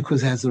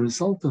 because as a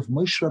result of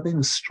Moshe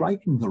Rabbeinu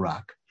striking the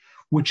rock,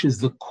 which is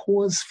the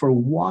cause for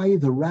why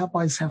the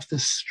rabbis have to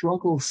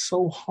struggle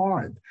so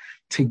hard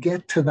to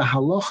get to the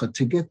Halakha,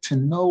 to get to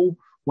know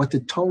what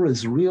the Torah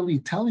is really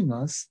telling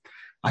us.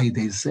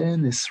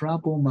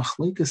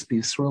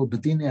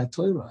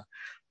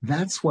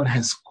 That's what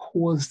has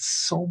caused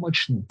so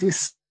much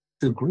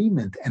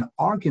disagreement and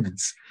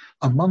arguments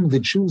among the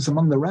Jews,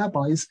 among the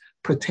rabbis,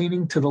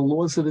 pertaining to the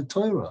laws of the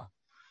Torah.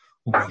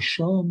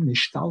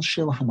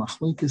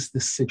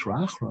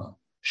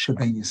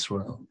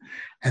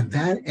 And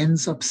that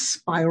ends up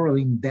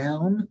spiraling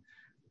down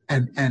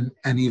and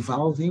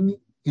evolving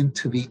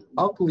into the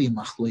ugly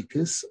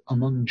machlokes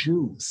among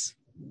Jews.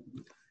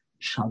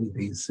 That's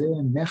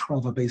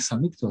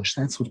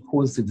what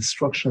caused the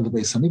destruction of the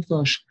Beis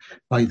Hamikdash.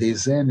 By Deah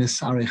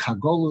Nesech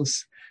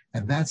Hagolus,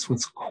 And that's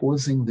what's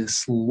causing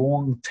this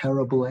long,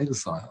 terrible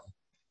exile.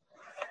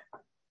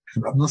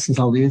 And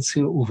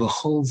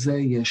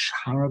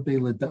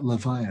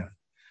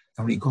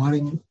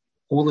regarding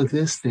all of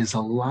this, there's a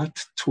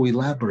lot to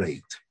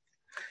elaborate.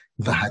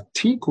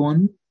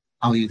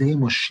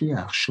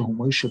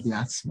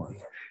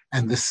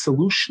 And the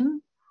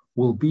solution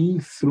will be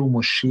through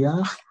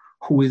Moshiach,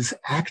 who is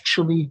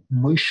actually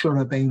Moshe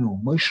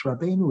Rabbeinu. Moshe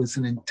Rabbeinu is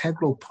an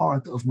integral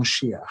part of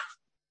Moshiach.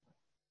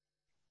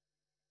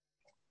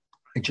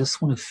 I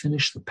just want to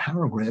finish the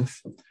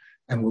paragraph,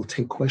 and we'll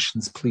take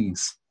questions,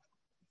 please.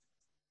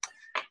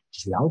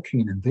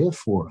 And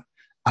therefore,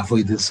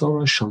 Avodah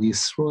Zarah shel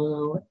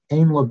Yisrael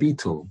ein lo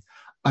bitul.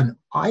 An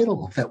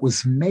idol that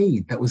was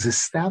made, that was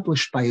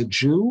established by a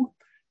Jew,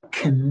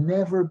 can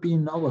never be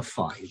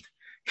nullified.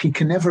 He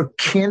can never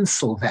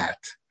cancel that.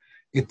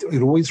 It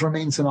always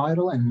remains an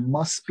idol and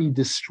must be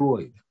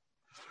destroyed.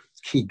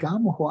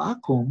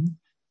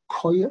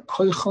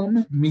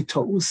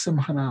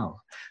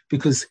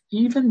 Because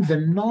even the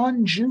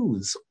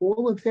non-Jews,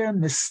 all of their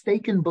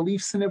mistaken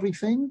beliefs and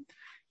everything,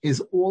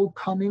 is all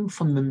coming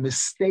from the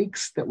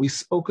mistakes that we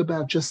spoke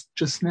about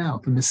just now,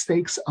 the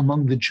mistakes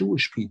among the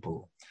Jewish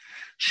people.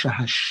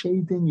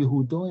 Shahashedim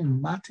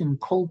Yehudoim matim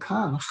kol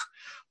kach,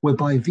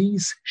 whereby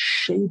these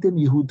Shedim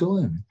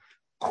Yehudoim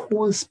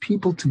cause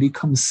people to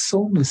become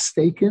so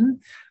mistaken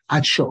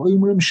at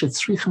she'oimrim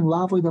shetzrichim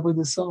lavoid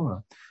avodah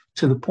zarah,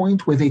 to the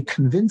point where they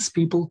convince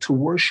people to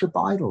worship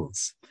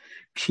idols.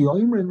 Ki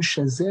oimrim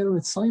shezer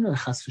etzaynah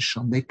chas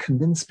v'sham, they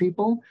convince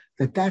people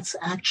that that's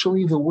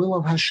actually the will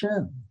of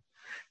Hashem.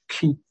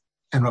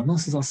 And Rav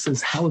Nasan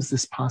says, how is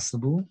this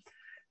possible?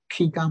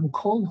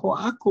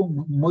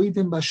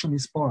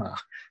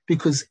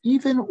 Because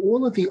even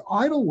all of the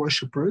idol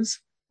worshippers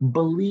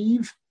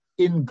believe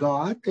in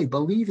God, they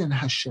believe in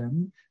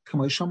Hashem.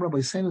 As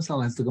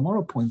the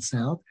Gemara points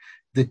out,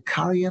 the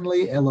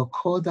Karyanle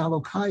Elokod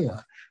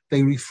Alokaya,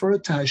 they refer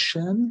to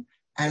Hashem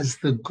as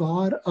the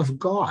God of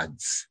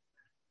gods.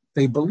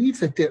 They believe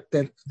that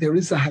there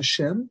is a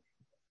Hashem.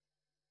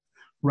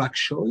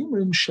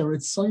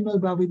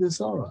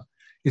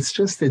 It's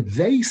just that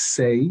they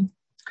say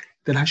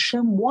that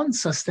Hashem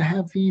wants us to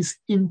have these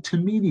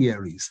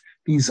intermediaries,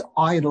 these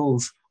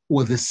idols,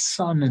 or the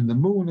sun and the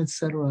moon,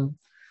 etc.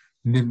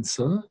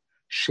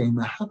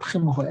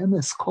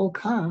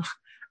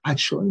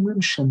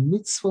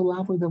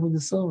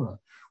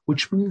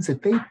 Which means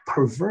that they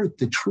pervert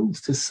the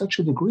truth to such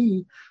a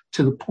degree,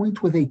 to the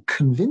point where they try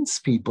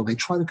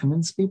to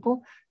convince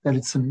people that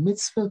it's a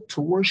mitzvah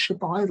to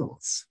worship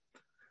idols.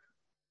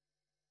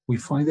 We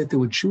find that there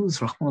were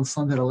Jews, Rahman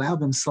al-San, that allowed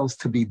themselves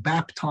to be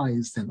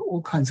baptized and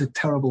all kinds of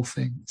terrible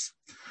things.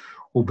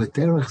 And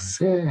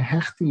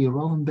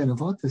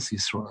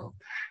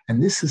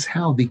this is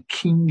how the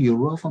king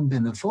Yerovam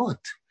ben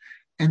Nevat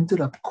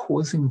ended up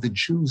causing the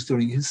Jews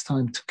during his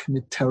time to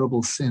commit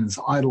terrible sins,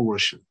 idol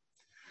worship.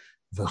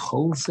 And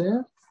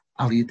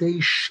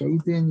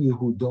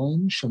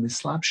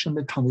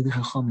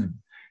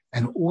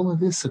all of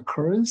this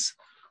occurs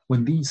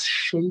when these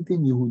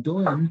Shedin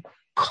Yehudoim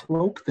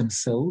cloak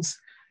themselves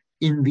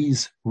in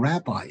these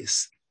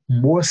rabbis,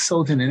 more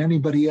so than in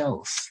anybody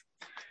else.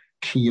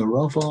 Ki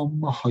Yerovam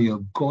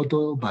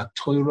hayagodol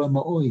ba'Torah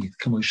ma'oid,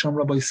 k'mosham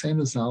Rabbi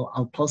Seinuzal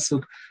al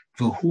pasuk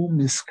v'hu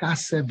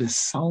miskase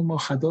b'salmo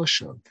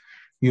chadosha.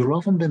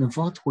 Yerovam ben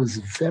Nevat was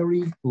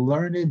very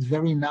learned,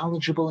 very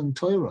knowledgeable in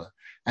Torah,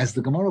 as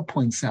the Gemara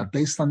points out,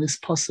 based on this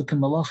pasuk in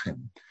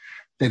Malachim,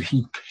 that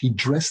he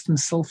dressed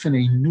himself in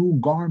a new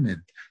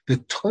garment. The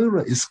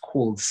Torah is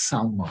called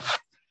Salma.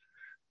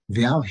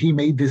 He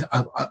made this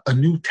a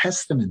New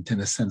Testament, in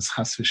a sense,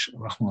 Chas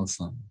v'Rachman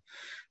al-San.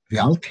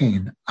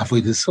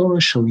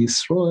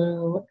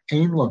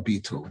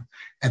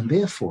 And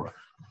therefore,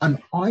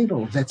 an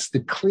idol that's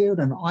declared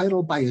an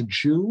idol by a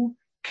Jew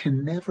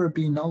can never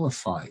be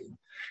nullified.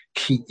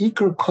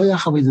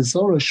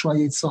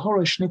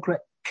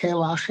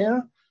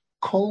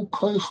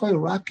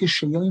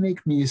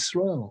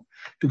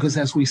 Because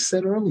as we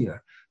said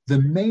earlier, the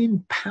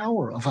main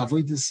power of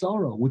Avodah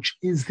Zarah, which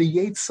is the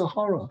Yetzer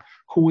Hara,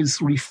 who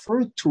is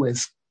referred to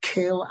as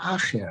Kel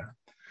Acher.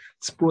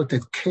 It's brought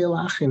that Kel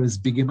Acher is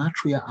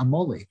Bigematria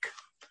Amalek,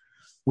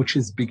 which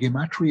is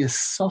Bigematria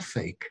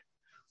Safek,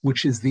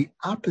 which is the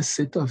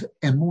opposite of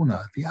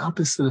Emunah, the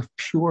opposite of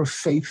pure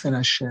faith in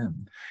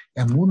Hashem.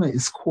 Emunah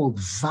is called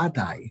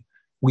Vadai.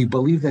 We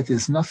believe that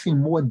there's nothing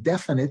more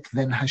definite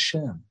than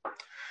Hashem.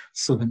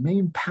 So the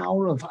main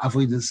power of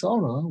Avodah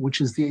Zarah, which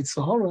is the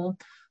Yetzer Hara,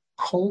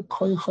 Kol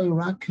koichoi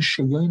rak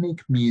sheyonik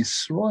mi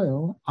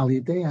Yisrael al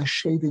yidei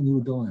hashedin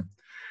Yehudoim.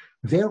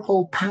 Their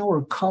whole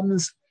power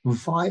comes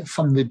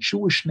from the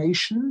Jewish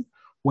nation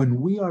when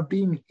we are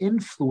being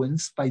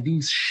influenced by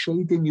these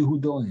Shedin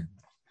Yehudoim.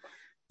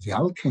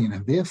 V'alkein,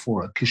 and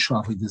therefore, kishu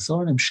Avodah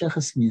Zarah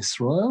nimsheches mi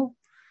Yisrael,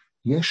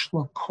 yesh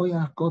lo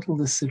koyach godel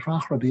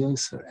l'sirach Rabbi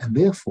Yosef. And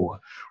therefore,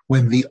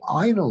 when the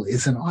idol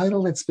is an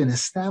idol that's been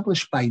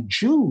established by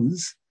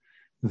Jews,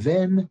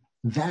 then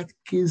that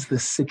gives the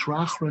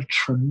Sitrachra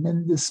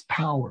tremendous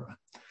power.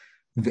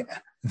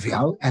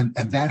 And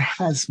that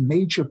has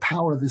major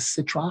power, this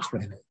Sitra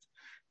Achra in it.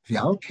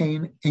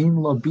 V'alkein ein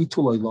lo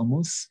bitul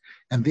oilamus,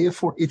 and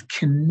therefore it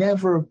can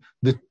never,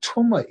 the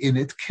tuma in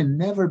it can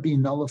never be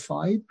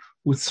nullified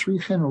with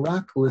srichen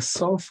rak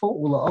l'sarfo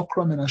ula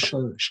okra min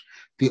hashorish.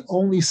 The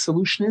only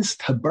solution is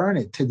to burn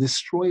it, to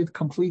destroy it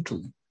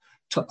completely,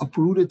 to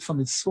uproot it from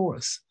its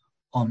source.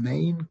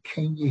 Amen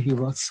ken yehi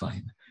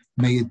ratzain.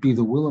 May it be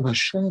the will of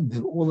Hashem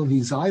that all of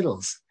these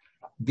idols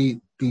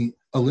be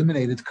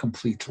eliminated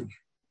completely.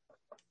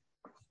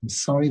 I'm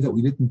sorry that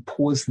we didn't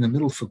pause in the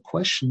middle for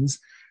questions.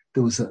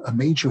 There was a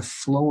major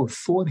flow of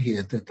thought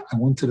here that I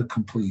wanted to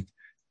complete.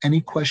 Any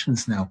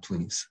questions now,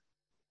 please?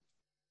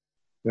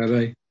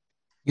 Rabbi?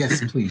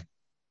 Yes, please.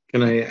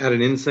 Can I add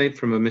an insight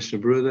from a Mishnah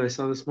Berurah that I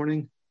saw this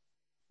morning?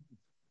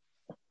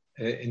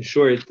 In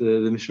short,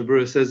 the Mishnah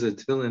Berurah says that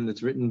tefillin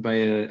that's written by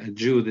a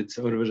Jew that's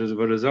out of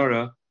Avodah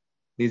Zarah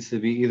needs to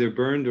be either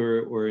burned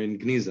or in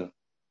Gniza.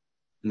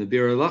 And the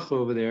Halakha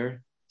over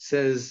there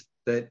says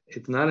that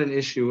it's not an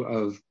issue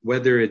of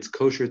whether it's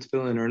kosher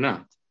tefillin or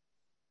not.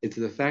 It's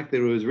the fact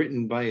that it was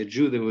written by a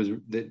Jew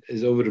that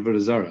is over Avodah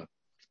Zarah.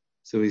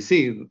 So we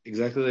see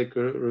exactly like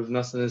Rav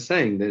Nasan is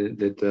saying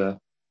that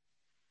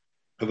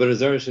Avodah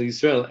Zarah Shel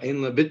Yisrael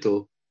ein la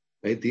bitul,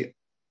 right?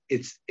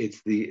 It's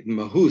the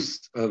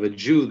mahus of a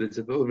Jew that's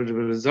over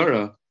Avodah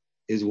Zarah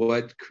is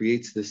what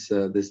creates this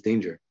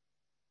danger.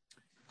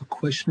 A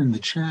question in the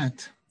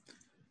chat.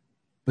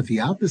 But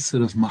the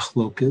opposite of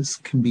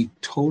machlokas can be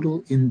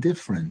total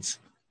indifference.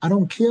 I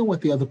don't care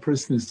what the other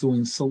person is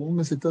doing so long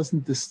as it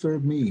doesn't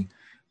disturb me.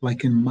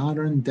 Like in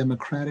modern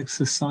democratic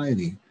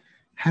society,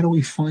 how do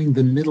we find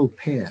the middle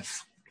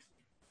path?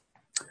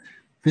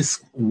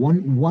 This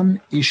one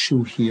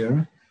issue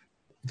here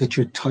that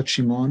you're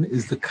touching on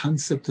is the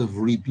concept of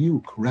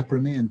rebuke,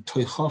 reprimand,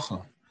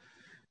 toichacha.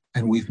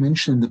 And we've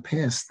mentioned in the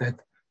past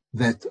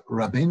that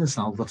Rabbeinu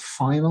Zal, the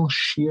final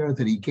shir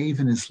that he gave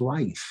in his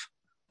life,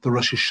 the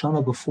Rosh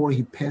Hashanah before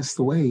he passed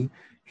away,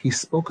 he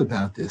spoke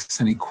about this,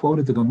 and he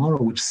quoted the Gemara,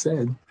 which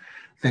said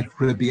that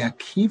Rabbi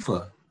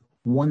Akiva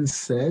once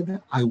said,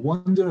 I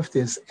wonder if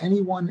there's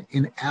anyone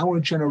in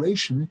our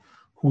generation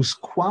who's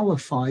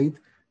qualified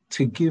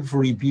to give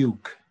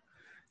rebuke.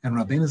 And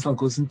Rabbeinu Zal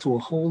goes into a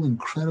whole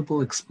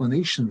incredible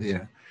explanation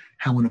there,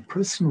 how when a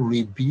person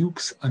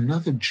rebukes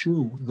another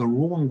Jew the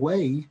wrong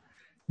way,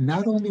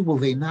 not only will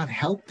they not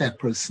help that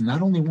person,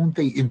 not only won't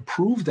they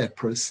improve that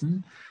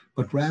person,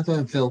 but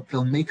rather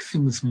they'll make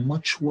things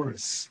much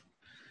worse.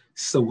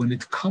 So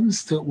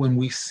when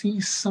we see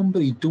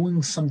somebody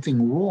doing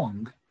something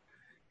wrong,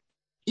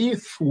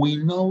 if we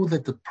know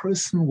that the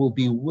person will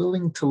be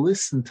willing to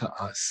listen to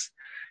us,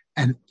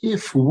 and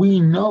if we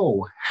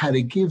know how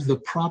to give the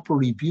proper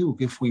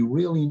rebuke, if we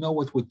really know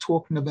what we're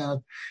talking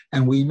about,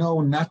 and we know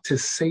not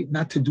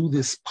to do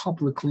this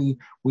publicly,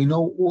 we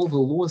know all the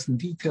laws and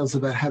details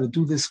about how to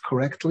do this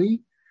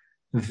correctly,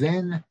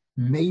 then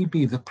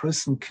maybe the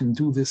person can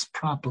do this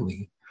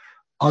properly.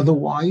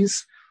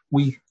 Otherwise,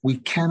 we're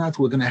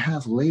going to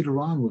have later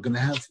on, we're going to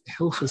have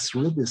Hilkhos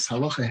Ribis,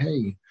 Halakha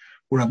Hey,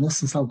 where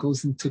Nasan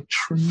goes into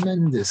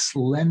tremendous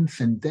length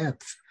and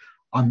depth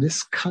on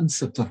this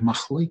concept of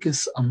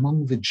machlokes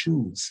among the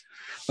Jews,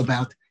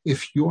 about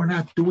if you're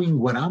not doing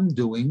what I'm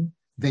doing,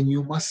 then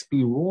you must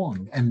be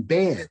wrong and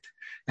bad.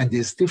 And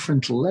there's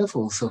different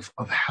levels of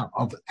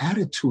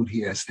attitude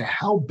here as to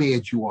how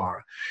bad you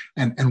are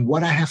and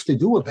what I have to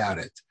do about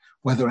it,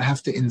 whether I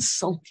have to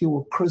insult you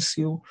or curse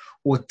you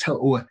or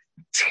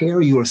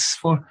tear your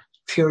sfar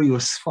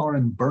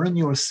and burn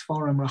your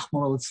sfarim, Rahman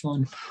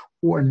al-Islam,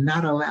 or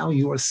not allow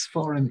your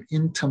sfarim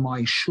into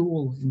my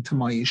shul, into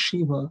my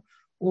yeshiva,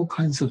 all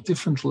kinds of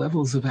different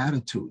levels of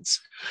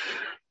attitudes.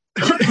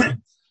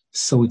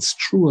 So it's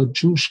true, a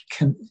Jew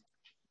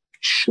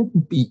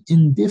shouldn't be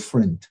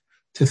indifferent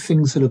to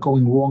things that are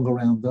going wrong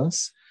around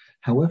us.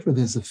 However,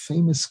 there's a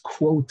famous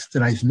quote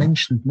that I've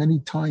mentioned many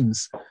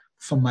times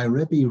from my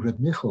Rebbe, Reb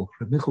Michal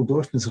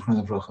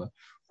Dorfman,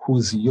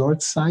 whose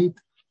yahrzeit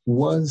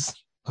was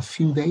a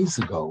few days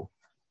ago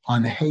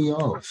on Hey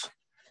Of.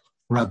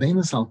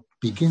 Rabbeinu Zal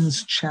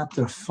begins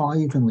chapter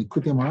 5 in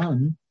Likutey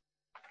Moharan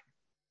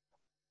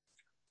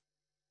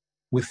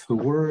with the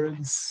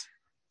words,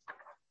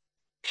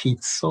 Ki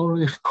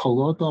tzorich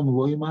kol adam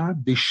loymar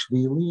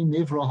bishvili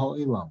nivra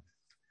ha'olam.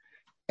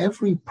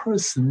 Every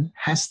person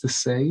has to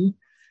say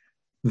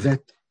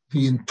that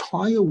the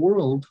entire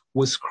world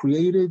was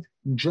created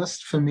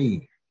just for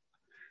me.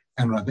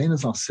 And Rabbeinu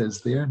Zal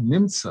says there,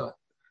 Nimtza,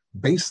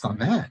 based on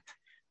that,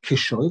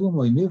 Kisholim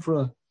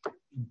nivra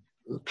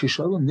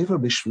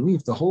bishvili,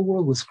 if the whole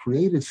world was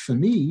created for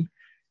me,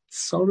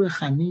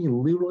 tzorich ani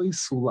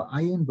lirois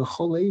ula'ayin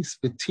b'chol eis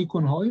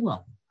b'tikun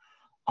ha'olam.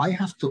 I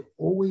have to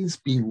always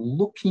be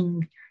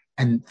looking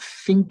and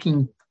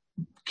thinking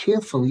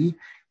carefully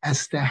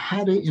as to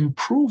how to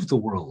improve the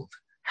world,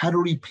 how to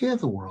repair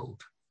the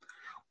world.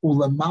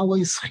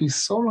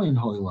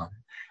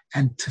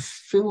 And to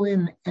fill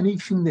in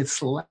anything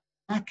that's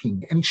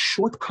lacking, any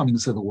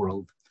shortcomings of the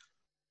world.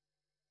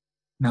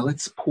 Now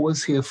let's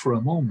pause here for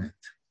a moment.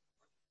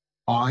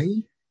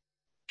 I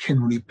can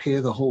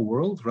repair the whole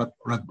world.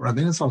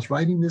 Rabbeinu Zal is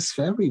writing this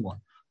for everyone.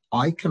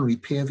 I can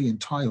repair the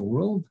entire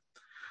world.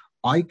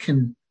 I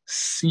can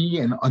see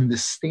and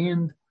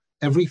understand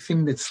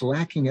everything that's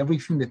lacking,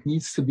 everything that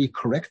needs to be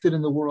corrected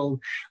in the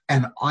world,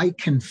 and I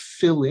can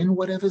fill in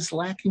whatever's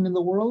lacking in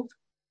the world?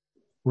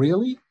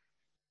 Really?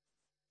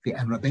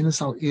 And Rabbeinu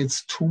Zal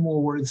adds two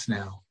more words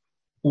now.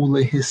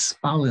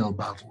 Ulehispalel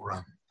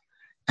bavuram.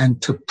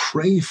 And to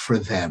pray for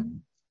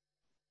them.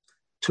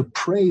 To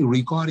pray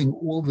regarding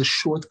all the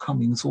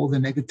shortcomings, all the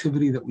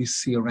negativity that we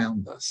see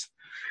around us.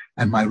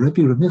 And my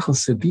Rebbe Reb Michal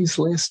said these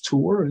last two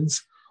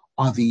words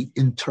are the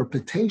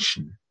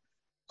interpretation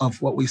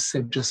of what we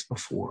said just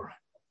before.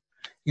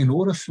 In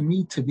order for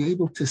me to be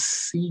able to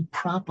see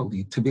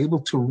properly, to be able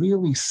to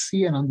really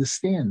see and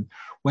understand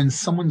when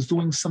someone's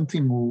doing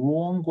something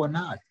wrong or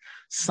not.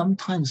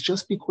 Sometimes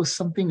just because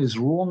something is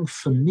wrong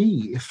for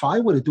me, if I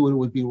were to do it, it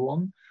would be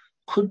wrong.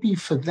 Could be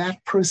for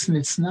that person,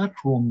 it's not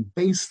wrong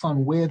based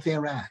on where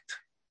they're at.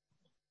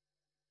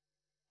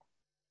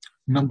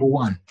 Number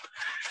one.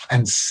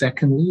 And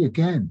secondly,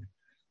 again,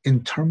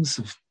 in terms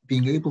of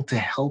being able to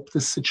help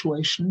the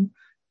situation,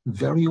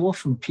 very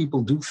often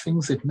people do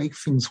things that make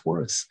things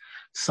worse.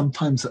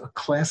 Sometimes a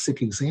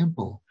classic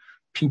example,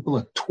 people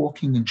are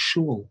talking in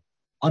shul,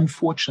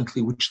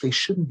 unfortunately, which they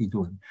shouldn't be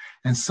doing.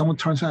 And someone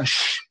turns around,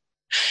 shh,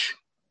 shh.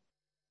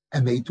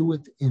 And they do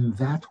it in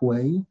that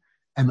way.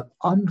 And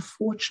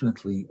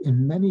unfortunately,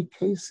 in many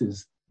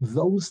cases,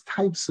 those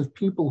types of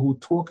people who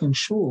talk in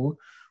shul,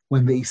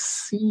 when they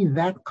see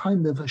that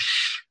kind of a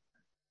shh,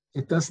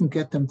 it doesn't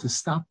get them to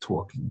stop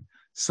talking.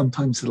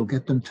 Sometimes it'll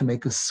get them to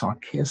make a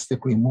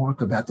sarcastic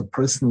remark about the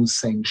person who's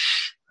saying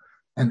shh,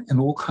 and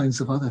all kinds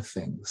of other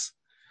things.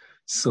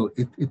 So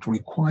it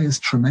requires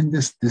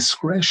tremendous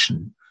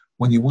discretion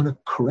when you want to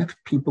correct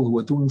people who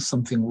are doing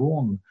something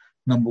wrong.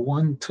 Number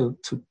one, to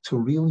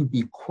really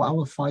be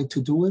qualified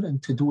to do it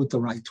and to do it the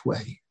right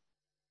way.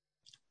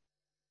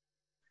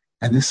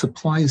 And this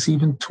applies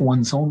even to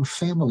one's own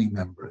family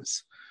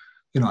members.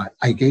 You know,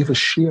 I gave a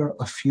share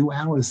a few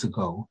hours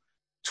ago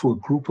to a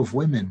group of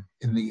women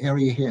in the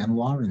area here in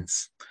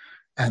Lawrence.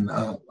 And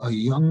a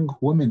young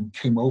woman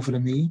came over to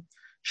me.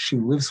 She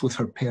lives with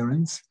her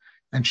parents,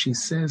 and she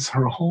says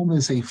her home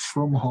is a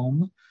frum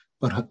home,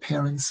 but her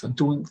parents are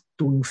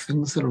doing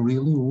things that are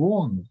really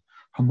wrong.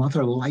 Her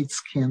mother lights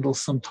candles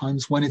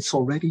sometimes when it's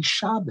already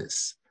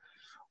Shabbos.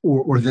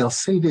 Or they'll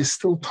say there's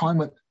still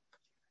time.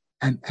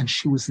 And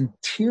she was in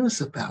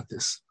tears about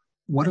this.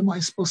 What am I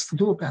supposed to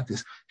do about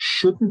this?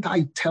 Shouldn't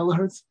I tell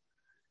her?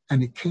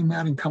 And it came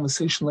out in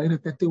conversation later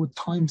that there were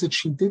times that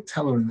she did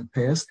tell her in the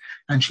past.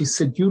 And she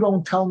said, you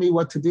don't tell me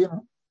what to do.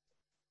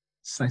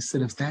 So I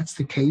said, if that's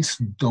the case,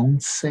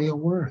 don't say a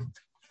word.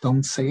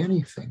 Don't say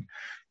anything.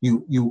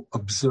 You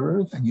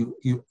observe and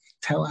you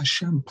tell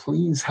Hashem,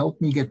 please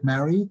help me get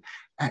married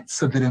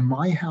so that in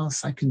my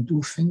house I can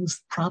do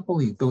things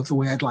properly, the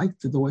way I'd like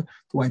to do it,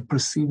 the way I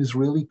perceive is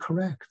really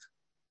correct.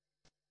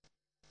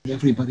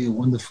 Everybody a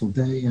wonderful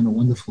day and a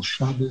wonderful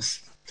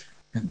Shabbos.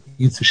 And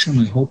Yitz Hashem,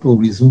 I hope we'll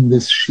resume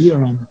this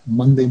shir on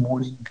Monday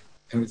morning,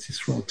 Eretz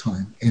Yisrael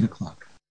time, 8 o'clock.